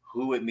is,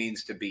 who it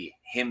means to be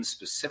him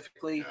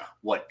specifically,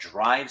 what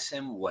drives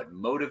him, what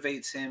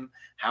motivates him,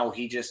 how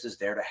he just is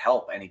there to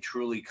help. And he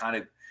truly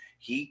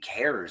he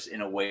cares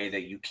in a way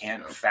that you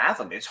can't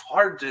fathom. It's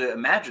hard to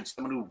imagine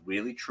someone who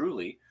really,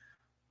 truly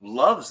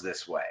loves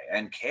this way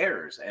and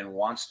cares and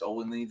wants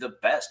only the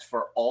best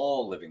for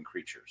all living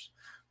creatures.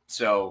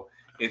 So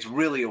it's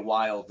really a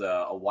wild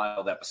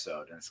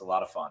episode, and it's a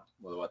lot of fun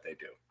with what they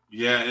do.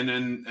 Yeah,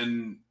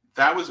 and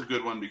that was a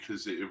good one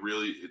because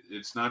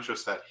it's not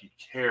just that he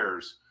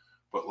cares,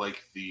 but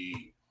like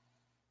the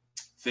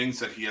things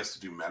that he has to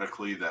do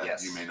medically that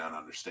you may not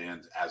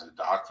understand as a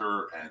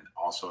doctor and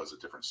also as a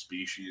different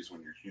species when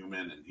you're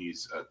human and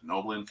he's a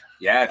Denobulan.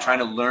 Yeah, trying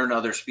to learn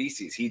other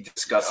species. He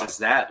discusses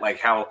that, like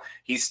how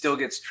he still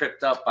gets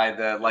tripped up by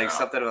the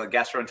something of the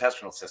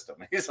gastrointestinal system.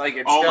 He's like,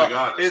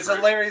 it's a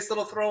hilarious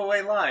little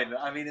throwaway line.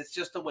 I mean, it's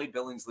just the way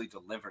Billingsley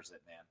delivers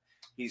it, man.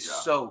 He's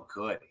so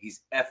good.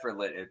 He's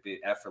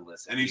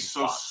effortless. And he's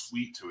so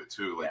sweet to it,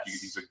 too. Like,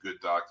 he's a good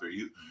doctor.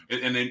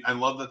 I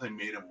love that they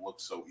made him look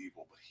so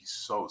evil, but he's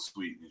so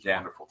sweet and he's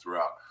wonderful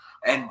throughout.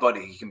 But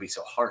he can be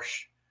so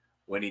harsh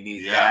when he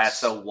needs that.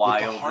 That's a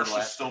wild. But the harsh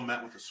is still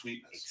met with a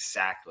sweetness.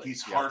 Exactly.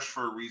 He's harsh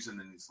for a reason,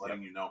 and he's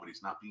letting you know, but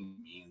he's not being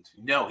mean to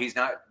you. No, he's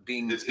not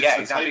being. It's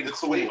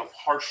the way of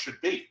harsh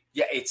should be.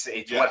 Yeah, it's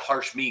what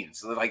harsh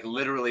means. Like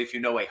literally, if you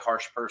know a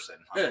harsh person,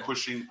 I'm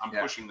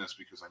pushing this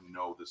because I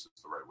know this is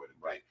the right way to be.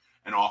 Right.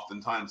 And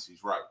oftentimes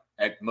he's right.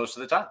 Most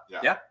of the time.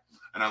 Yeah.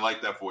 And I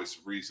like that voice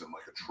of reason,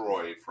 like a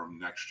Troy from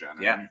Next Gen.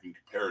 And you can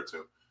compare it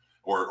to.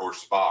 Or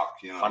Spock,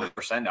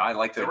 100%. I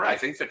like the. Right. I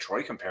think the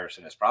Troy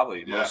comparison is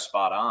probably most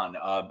spot on.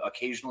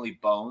 Occasionally,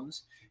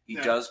 Bones, he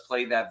does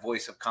play that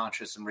voice of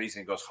conscience and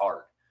reason. He goes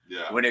hard.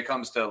 Yeah. When it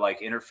comes to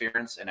like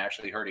interference and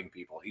actually hurting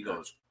people, he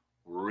goes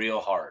real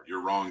hard.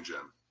 You're wrong,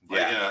 Jim.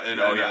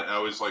 I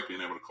always like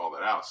being able to call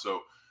that out.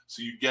 So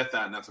you get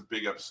that, and that's a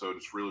big episode.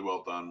 It's really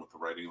well done with the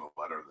writing of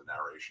the letter, the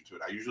narration to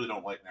it. I usually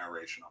don't like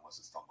narration unless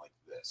it's done like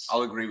this.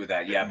 I'll agree with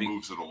that. It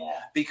moves it along.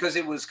 Because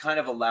it was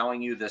kind of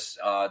allowing you this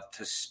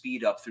to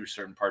speed up through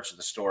certain parts of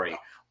the story,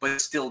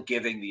 but still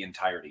giving the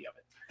entirety of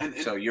it.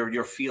 And so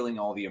you're feeling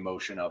all the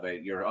emotion of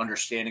it. You're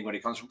understanding what he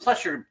comes from.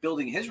 Plus, you're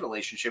building his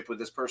relationship with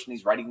this person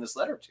he's writing this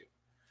letter to,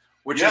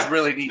 which is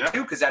really neat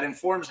too, because that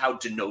informs how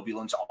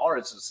Denobulans are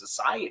as a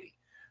society.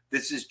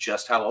 This is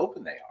just how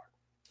open they are.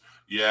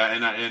 Yeah,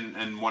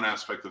 and one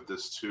aspect of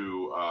this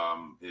too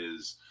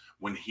is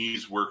when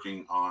he's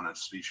working on a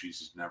species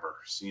he's never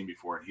seen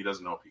before, and he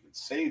doesn't know if he can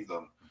save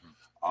them,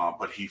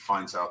 but he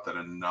finds out that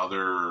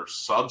another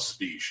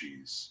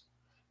subspecies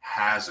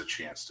has a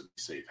chance to be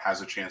saved,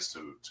 has a chance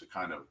to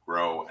kind of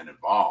grow and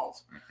evolve.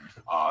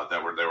 They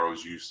were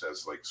always used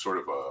as like sort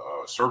of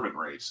a servant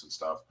race and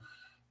stuff.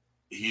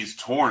 He's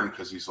torn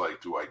because he's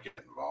like, do I get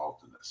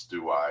involved in this?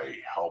 Do I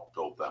help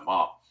build them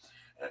up?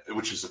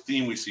 Which is a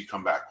theme we see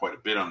come back quite a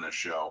bit on this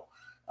show,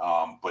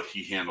 but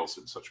he handles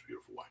it in such a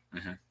beautiful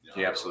way.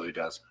 He absolutely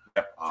does.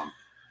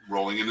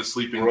 Rolling into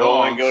Sleeping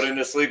Rolling Dogs.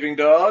 into Sleeping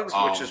Dogs,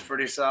 which is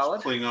pretty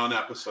solid. Klingon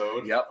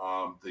episode. Yep.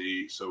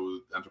 So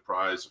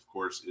Enterprise, of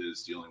course,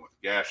 is dealing with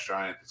a gas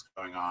giant that's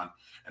going on,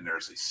 and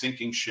there's a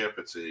sinking ship.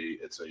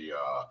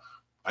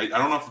 I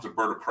don't know if it's a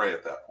bird of prey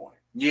at that point.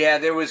 Yeah,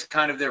 there was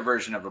kind of their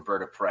version of a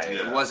bird of prey.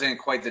 Yeah. It wasn't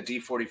quite the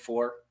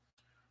D-44.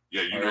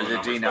 Yeah, you Or know the the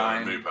numbers D9.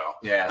 better than me, pal.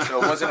 Yeah,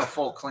 so it wasn't a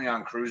full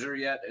Klingon cruiser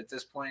yet at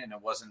this point, and it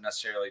wasn't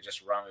necessarily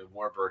just a Romulan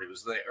warbird. It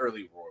was the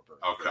early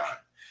warbird. Okay. version.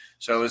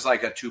 So it was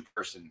like a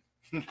two-person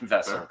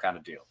vessel Fair. kind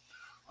of deal.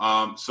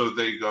 So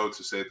they go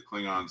to save the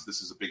Klingons.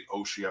 This is a big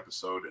Oshi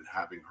episode, and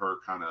having her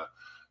kind of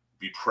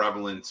be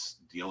prevalent,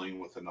 dealing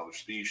with another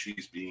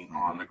species, being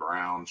on the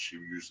ground. She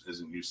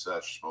isn't used to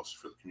that. She's mostly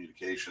for the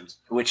communications.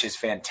 Which is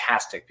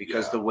fantastic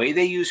because Yeah. the way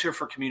they use her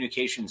for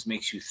communications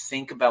makes you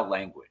think about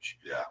language.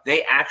 Yeah.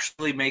 They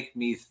actually make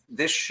me,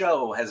 this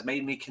show has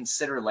made me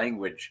consider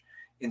language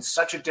in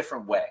such a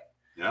different way.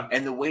 Yeah.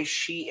 And the way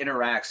she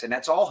interacts, and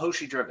that's all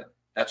Hoshi driven.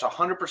 That's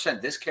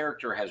 100%. This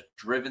character has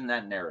driven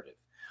that narrative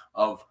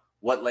of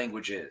what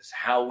language is,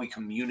 how we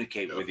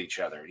communicate with each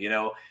other,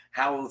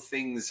 how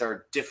things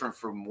are different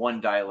from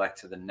one dialect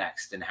to the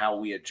next, and how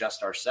we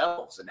adjust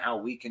ourselves, and how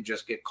we can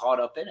just get caught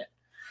up in it,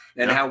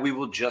 and how we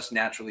will just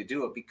naturally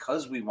do it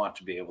because we want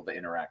to be able to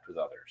interact with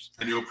others.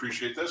 And you'll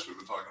appreciate this. We've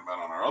been talking about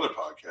on our other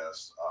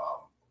podcast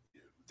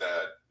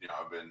that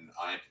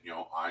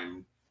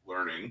I'm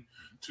learning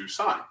to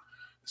sign.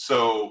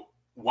 So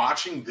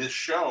watching this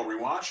show,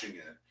 rewatching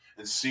it,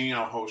 and seeing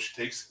how she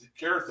takes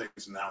care of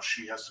things, and now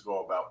she has to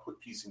go about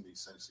piecing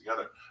these things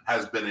together,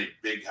 has been a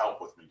big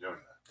help with me doing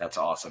that. That's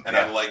awesome. And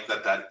I like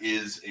that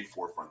is a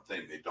forefront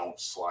thing. They don't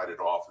slide it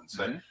off and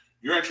say,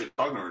 you're actually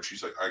talking to her, and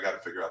she's like, I got to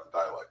figure out the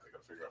dialect. I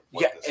got to figure out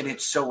what this and is.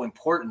 it's so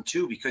important,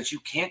 too, because you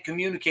can't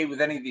communicate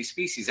with any of these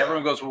species.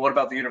 Everyone goes, well, what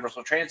about the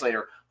universal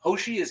translator?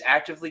 Hoshi is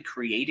actively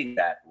creating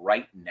that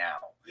right now.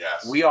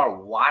 Yes. We are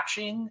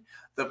watching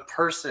the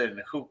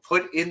person who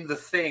put in the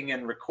thing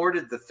and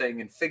recorded the thing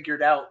and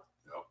figured out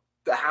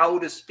how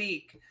to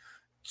speak,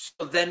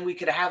 so then we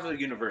could have a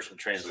universal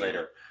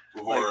translator.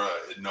 Uhura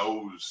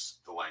knows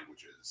the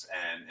languages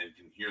and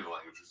can hear the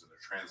languages, and they're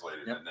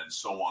translated, and then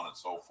so on and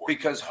so forth.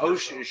 Because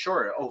Hoshi,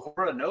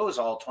 Uhura knows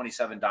all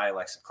 27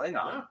 dialects of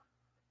Klingon,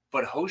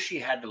 but Hoshi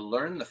had to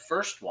learn the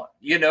first one.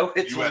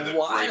 It's you had to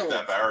wild. break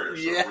that barrier,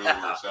 so it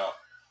really works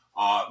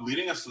out.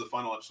 Leading us to the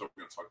final episode,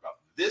 we're going to talk about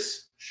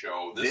this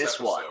show, this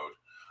episode.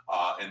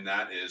 One. And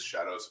that is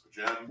Shadows of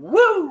P'Jem.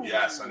 Woo!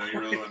 Yes, I know you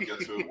really want to get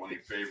to it, one of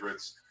your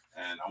favorites.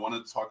 And I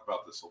wanted to talk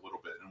about this a little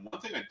bit. And one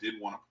thing I did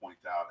want to point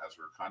out as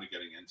we were kind of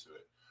getting into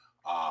it,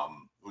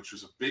 which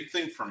was a big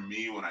thing for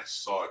me when I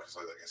saw it, because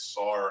I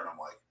saw her and I'm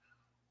like,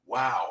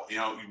 wow,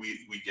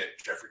 we get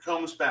Jeffrey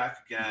Combs back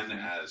again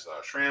as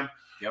Shram.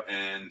 Yep.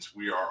 And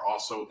we are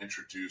also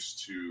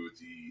introduced to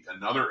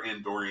another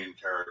Andorian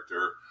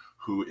character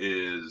who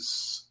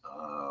is,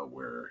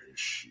 where is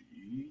she?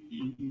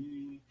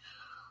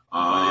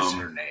 What is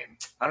her name?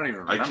 I don't even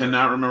remember. I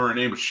cannot remember her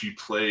name, but she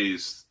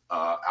plays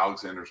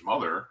Alexander's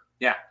mother.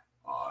 Yeah.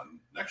 On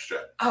Next Gen.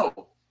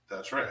 Oh.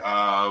 That's right.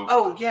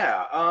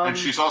 Yeah. And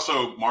she's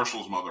also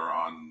Marshall's mother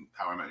on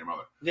How I Met Your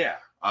Mother. Yeah.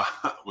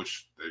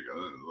 Which, there you go,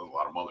 there's a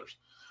lot of mothers.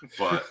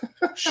 But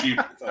she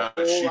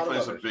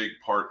plays a big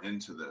part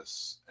into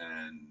this.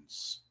 And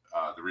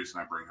the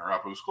reason I bring her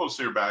up, it was cool to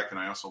see her back. And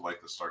I also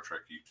like that Star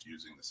Trek keeps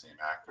using the same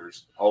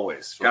actors.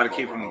 Always. Got to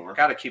keep them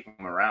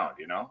around,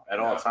 at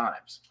all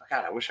times.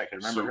 God, I wish I could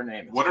remember her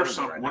name. What are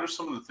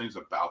some of the things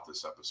about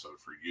this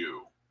episode for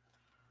you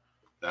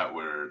that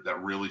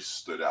really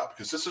stood out?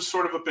 Because this is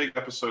sort of a big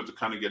episode to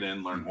kind of get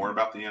in, learn more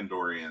about the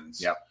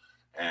Andorians,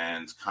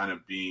 and kind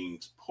of being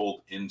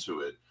pulled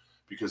into it.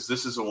 Because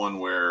this is the one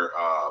where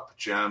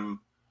P'Jem,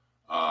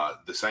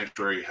 the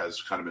Sanctuary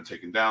has kind of been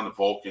taken down. The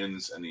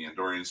Vulcans and the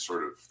Andorians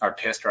sort of are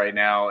pissed right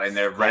now, and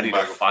they're ready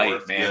to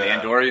fight. Man, the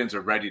Andorians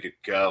are ready to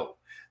go.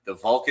 The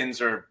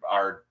Vulcans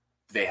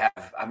they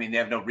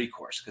have no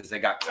recourse because they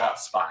got caught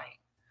spying,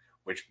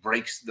 which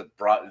violates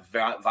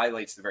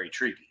the very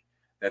treaty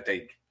that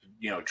they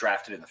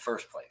drafted in the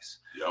first place.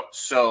 Yep.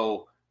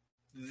 So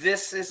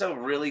this is a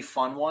really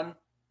fun one.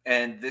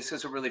 And this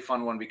is a really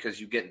fun one because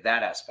you get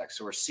that aspect.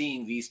 So we're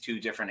seeing these two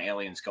different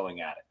aliens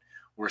going at it.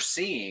 We're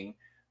seeing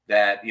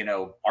that,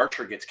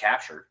 Archer gets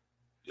captured.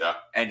 Yeah.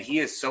 And he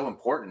is so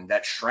important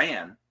that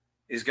Shran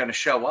is going to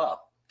show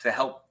up to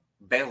help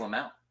bail him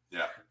out.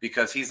 Yeah.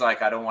 Because he's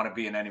like, I don't want to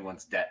be in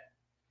anyone's debt.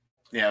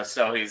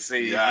 So he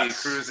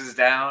cruises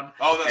down.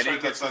 Oh, that's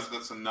right.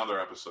 That's another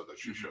episode that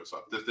she shows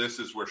up. This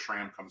is where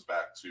Shram comes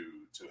back to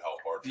help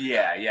Archer.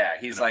 Yeah.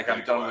 He's like,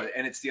 I'm done with it.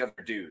 And it's the other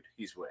dude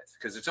he's with.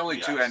 Because it's only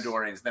two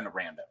Andorians, then a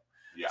random.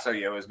 Yeah. So,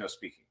 it was no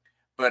speaking.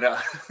 But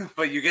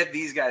but you get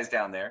these guys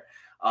down there.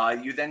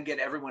 You then get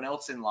everyone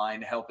else in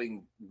line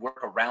helping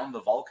work around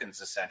the Vulcans,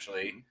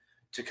 essentially,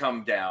 to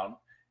come down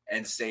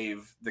and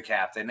save the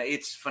captain.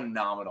 It's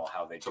phenomenal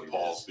how they do this.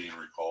 T'Pol's being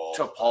recalled.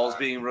 T'Pol's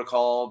being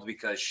recalled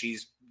because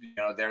she's,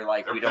 they're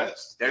like, they're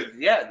pissed.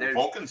 The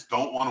Vulcans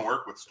don't want to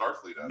work with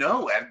Starfleet.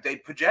 No, and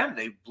P'Jem,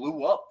 they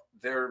blew up.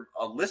 They're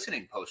a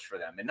listening post for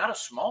them, and not a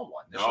small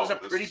one. This was a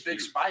pretty big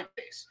spy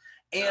base.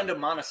 and a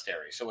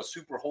monastery. So a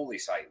super holy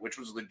site, which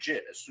was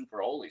legit a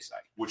super holy site.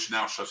 Which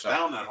now shuts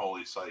down that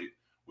holy site,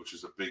 which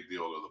is a big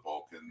deal to the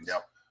Vulcans.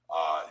 Yep.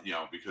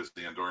 Because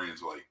the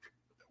Andorians are like,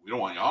 we don't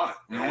want you on it.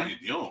 We don't want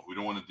you dealing. We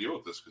don't want to deal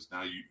with this because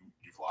now you've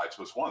lied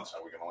to us once. How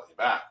are we going to let you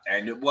back?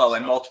 And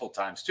and multiple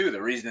times too.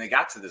 The reason they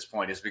got to this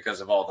point is because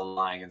of all the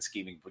lying and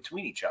scheming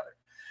between each other.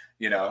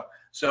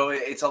 So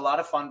it's a lot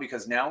of fun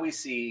because now we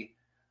see,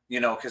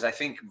 because I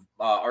think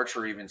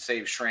Archer even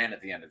saves Shran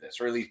at the end of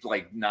this, or at least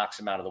like knocks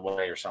him out of the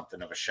way or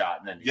something of a shot,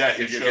 and then he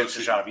gets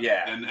a shot.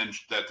 And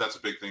that's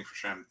a big thing for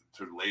Shran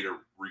to later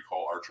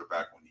recall Archer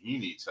back when he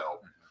needs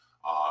help.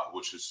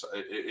 Which is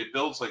it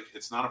builds like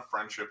it's not a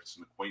friendship, it's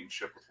an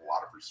acquaintanceship with a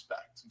lot of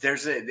respect.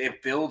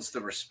 It builds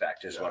the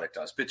respect is what it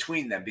does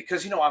between them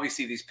because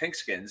obviously these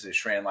pinkskins, as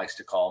Shran likes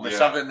to call them, is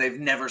something they've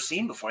never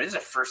seen before. This is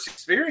their first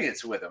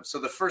experience with them, so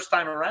the first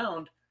time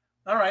around,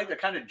 all right, they're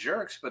kind of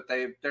jerks, but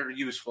they're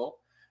useful.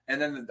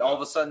 And then all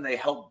of a sudden they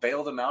help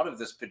bail them out of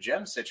this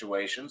Pajem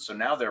situation, so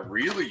now they're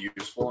really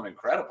useful and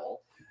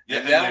incredible. Yeah,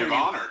 and they have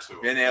honor to them.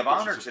 And they have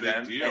honor to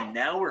them. Deal. And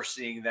now we're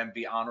seeing them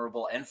be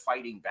honorable and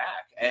fighting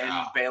back and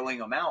bailing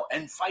them out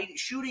and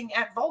shooting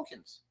at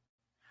Vulcans.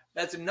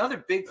 That's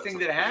another big thing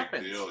that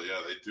happens. Deal.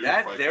 Yeah, they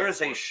do. There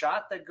is a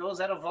shot that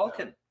goes at a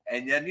Vulcan. Yeah.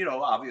 And then,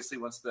 obviously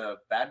once the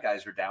bad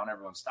guys are down,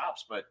 everyone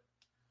stops. But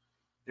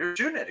they're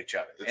shooting at each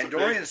other.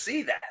 Andorians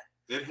see that.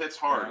 It hits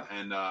hard. Yeah.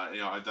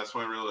 And, that's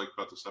what I really like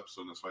about this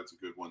episode. And that's why it's a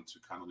good one to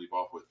kind of leave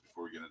off with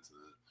before we get into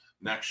the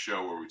next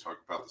show where we talk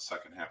about the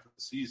second half of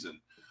the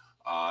season.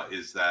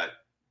 Is that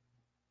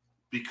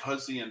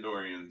because the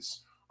Andorians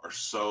are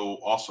so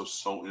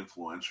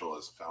influential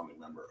as a founding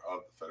member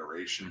of the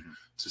Federation,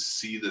 to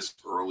see this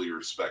early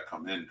respect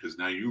come in, because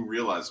now you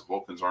realize the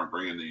Vulcans aren't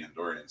bringing the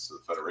Andorians to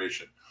the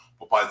Federation.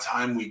 But by the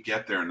time we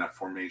get there and that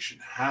formation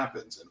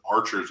happens, and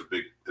Archer is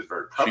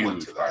very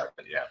prevalent to that.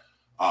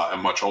 A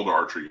much older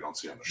Archer you don't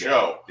see on the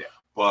show,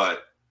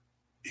 but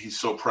he's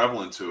so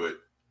prevalent to it.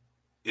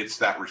 It's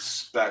that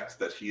respect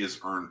that he has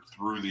earned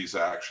through these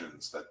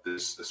actions that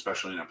this,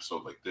 especially an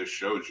episode like this,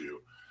 shows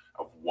you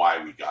of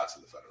why we got to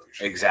the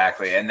Federation.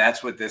 Exactly. And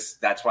that's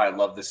why I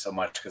love this so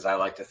much, because I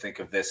like to think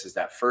of this as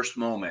that first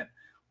moment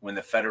when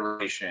the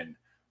Federation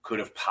could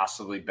have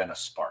possibly been a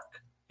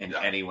spark in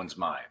anyone's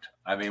mind.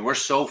 I mean, we're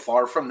so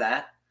far from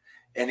that,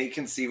 any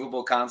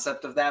conceivable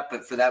concept of that,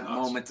 but for that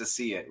moment to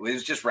see it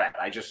was just rad.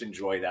 I just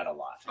enjoy that a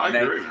lot. I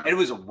agree. It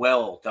was a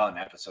well done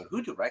episode.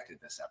 Who directed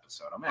this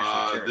episode? I'm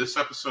actually curious. This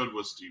episode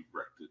was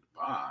directed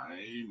by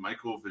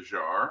Michael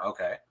Vijar.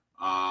 Okay.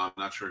 I'm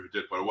not sure who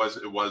did, but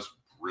it was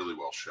really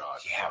well shot.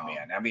 Yeah,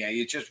 man. I mean,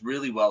 it's just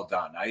really well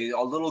done.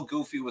 A little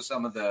goofy with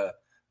some of the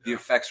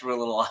effects were a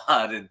little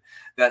odd, and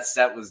that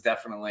set was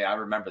definitely. I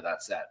remember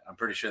that set. I'm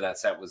pretty sure that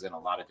set was in a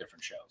lot of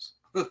different shows.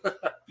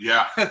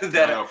 Yeah, I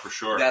know for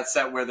sure. That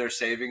set where they're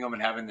saving them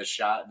and having the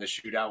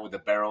shootout with the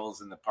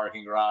barrels in the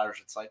parking garage.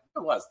 It's like,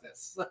 what was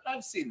this?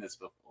 I've seen this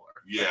before.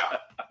 Yeah,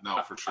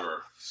 no, for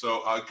sure.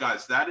 So,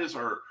 guys, that is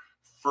our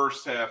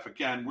first half.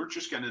 Again, we're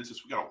just getting into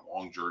this. We got a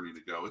long journey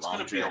to go. It's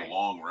going to be a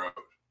long road.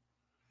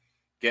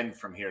 Getting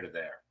from here to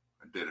there.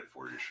 I did it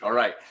for you, Sean. All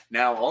right.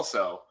 Now,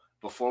 also,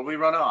 before we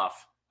run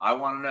off, I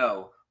want to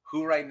know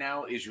who right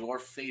now is your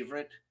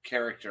favorite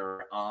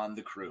character on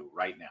the crew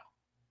right now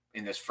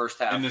in this first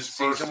half. In this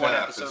first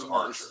half is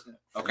Archer.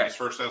 Okay. In this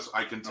first half,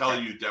 I can tell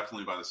you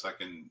definitely by the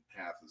second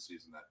half of the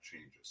season that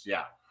changes.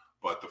 Yeah.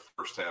 But the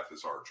first half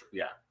is Archer.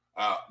 Yeah.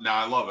 Now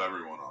I love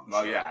everyone on the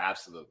show. Oh yeah,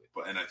 absolutely.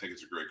 And I think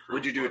it's a great crew.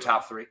 Would you do a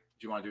top three? Do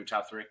you want to do a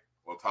top three?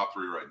 Well, top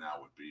three right now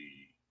would be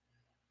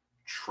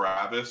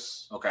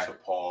Travis,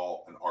 T'Pol,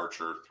 and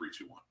Archer. 3,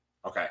 2, 1.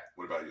 Okay.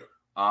 What about you?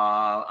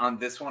 On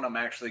this one, I'm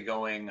actually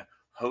going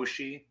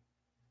Hoshi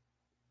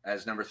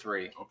as number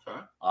 3. Okay.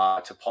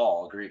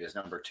 T'Pol, agreed, as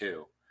number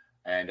 2.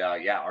 And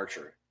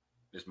Archer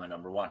is my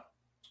number 1.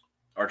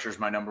 Archer's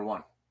my number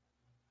 1.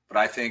 But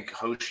I think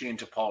Hoshi and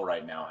T'Pol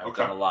right now have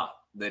done a lot.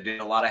 They did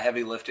a lot of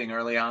heavy lifting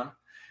early on.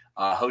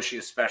 Hoshi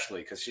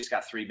especially, because she's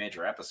got 3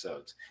 major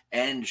episodes.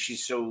 And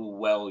she's so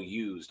well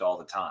used all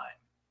the time.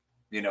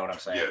 You know what I'm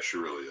saying? Yeah, she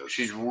really is.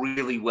 She's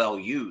really well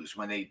used.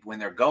 When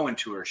they're going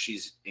to her,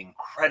 she's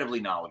incredibly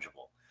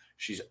knowledgeable.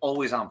 She's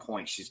always on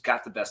point. She's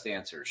got the best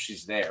answers.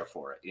 She's there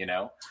for it, you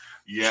know?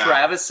 Yeah.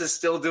 Travis is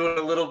still doing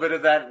a little bit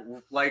of that,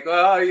 like,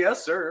 oh,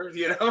 yes, sir.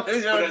 You know? But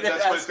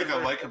that's what I think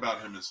I like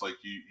about him is, like,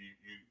 you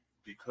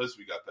because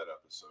we got that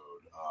episode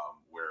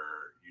where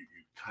you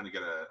kind of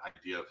get an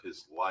idea of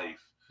his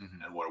life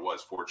and what it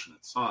was,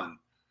 Fortunate Son,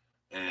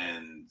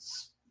 and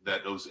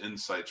that those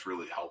insights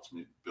really helped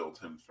me build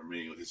him for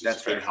me. He's a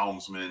good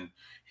helmsman.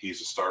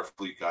 He's a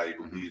Starfleet guy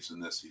who believes in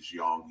this. He's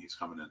young. He's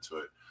coming into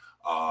it.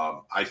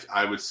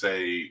 I would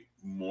say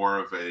more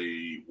of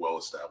a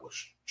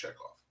well-established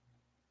Chekhov.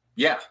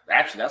 Yeah,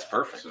 actually, that's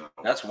perfect. So,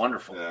 that's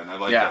wonderful. Yeah, and I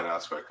like that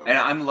aspect of it. And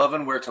I'm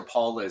loving where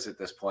T'Pol is at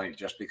this point,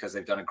 just because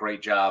they've done a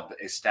great job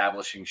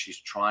establishing she's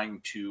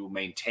trying to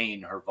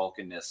maintain her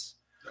Vulcanness,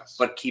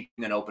 but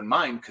keeping an open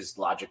mind because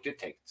logic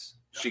dictates.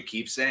 Yeah. She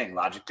keeps saying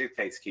logic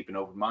dictates, keep an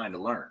open mind to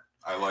learn.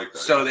 I like that.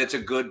 So that's a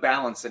good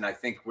balance, and I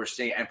think we're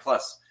seeing. And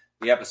plus,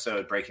 the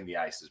episode Breaking the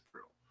Ice is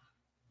brutal.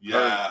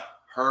 Yeah.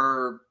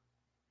 Her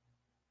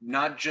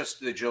not just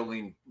the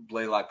Jolene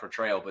Blalock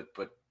portrayal,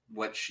 but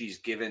what she's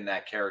given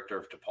that character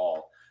of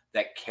T'Pol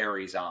that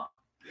carries on,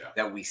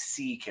 that we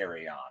see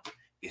carry on,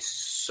 is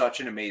such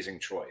an amazing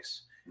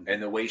choice. Mm-hmm.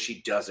 And the way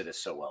she does it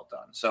is so well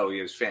done. So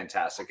it was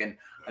fantastic. And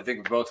I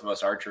think for both of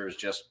us, Archer is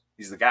just,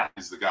 he's the guy.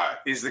 He's the guy.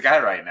 He's the guy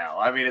right now.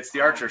 I mean, it's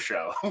the Archer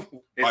show.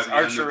 It's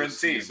Archer and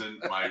team. Season,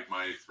 my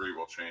 3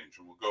 will change,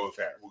 and we'll go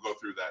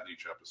through that in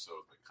each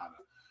episode. Like kind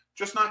of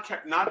just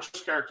not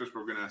just characters, but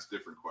we're going to ask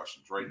different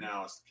questions. Right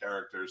now, it's the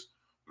characters,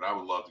 but I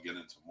would love to get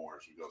into more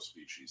as we go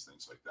species,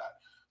 things like that.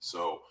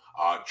 So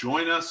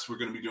join us. We're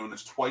going to be doing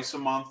this twice a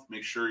month.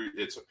 Make sure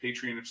it's a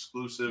Patreon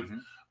exclusive.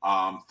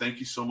 Mm-hmm. Thank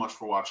you so much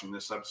for watching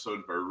this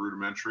episode. Very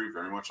rudimentary,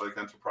 very much like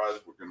Enterprise.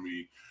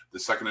 The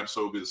second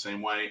episode will be the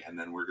same way, and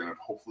then we're going to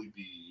hopefully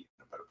be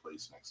in a better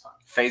place next time.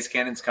 Phase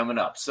Cannon's coming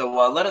up.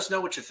 So let us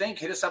know what you think.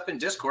 Hit us up in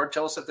Discord.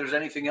 Tell us if there's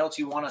anything else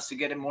you want us to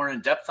get in more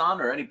in depth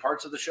on, or any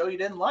parts of the show you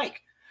didn't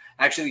like.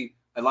 Actually,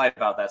 I lied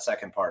about that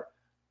second part.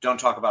 Don't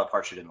talk about the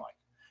parts you didn't like.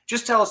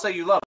 Just tell us that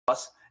you love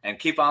us and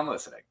keep on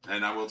listening.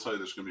 And I will tell you,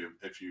 there's going to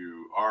be, if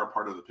you are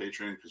part of the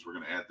Patreon, because we're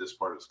going to add this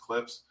part as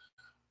clips,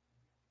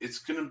 it's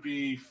going to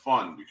be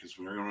fun because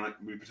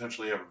we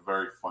potentially have a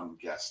very fun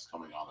guest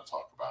coming on to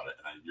talk about it,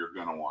 and you're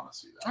going to want to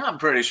see that. I'm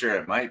pretty sure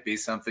it might be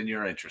something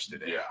you're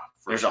interested in. Yeah.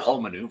 There's a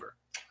whole maneuver.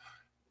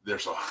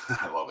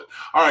 I love it.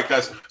 All right,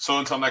 guys. So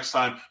until next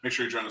time, make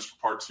sure you join us for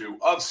part 2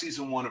 of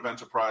season 1 of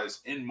Enterprise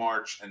in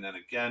March. And then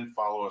again,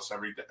 follow us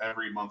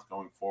every month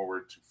going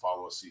forward to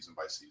follow us season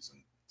by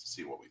season to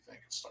see what we think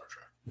of Star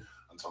Trek.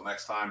 Until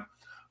next time,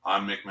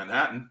 I'm Mick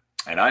Manhattan.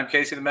 And I'm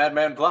Casey the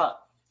Madman Plot.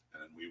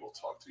 And we will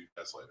talk to you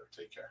guys later.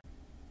 Take care.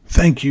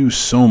 Thank you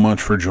so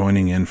much for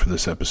joining in for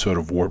this episode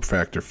of Warp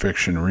Factor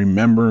Fiction.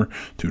 Remember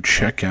to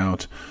check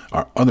out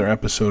our other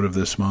episode of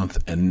this month,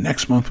 and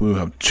next month we will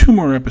have 2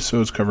 more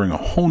episodes covering a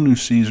whole new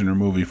season or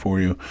movie for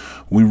you.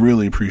 We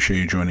really appreciate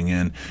you joining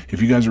in.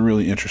 If you guys are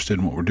really interested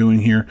in what we're doing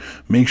here,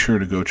 make sure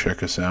to go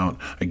check us out.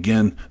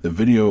 Again, the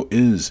video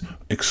is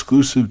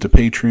exclusive to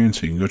Patreon,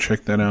 so you can go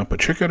check that out. But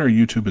check out our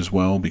YouTube as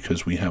well,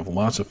 because we have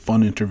lots of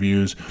fun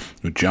interviews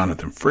with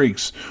Jonathan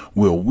Frakes,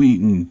 Will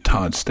Wheaton,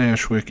 Todd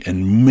Stashwick,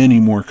 and many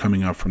more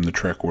coming up from the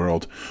Trek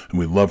world, and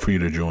we'd love for you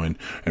to join.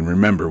 And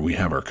remember, we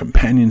have our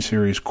companion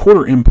series,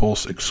 Quarter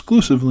Impulse,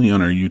 exclusively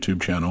on our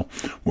YouTube channel,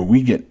 where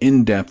we get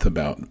in depth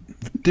about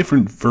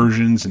different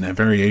versions and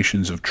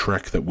variations of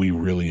Trek that we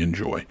really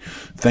enjoy.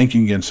 Thank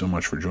you again so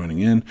much for joining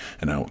in,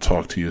 and I will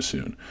talk to you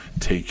soon.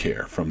 Take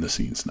care from the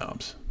Scene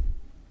Snobs.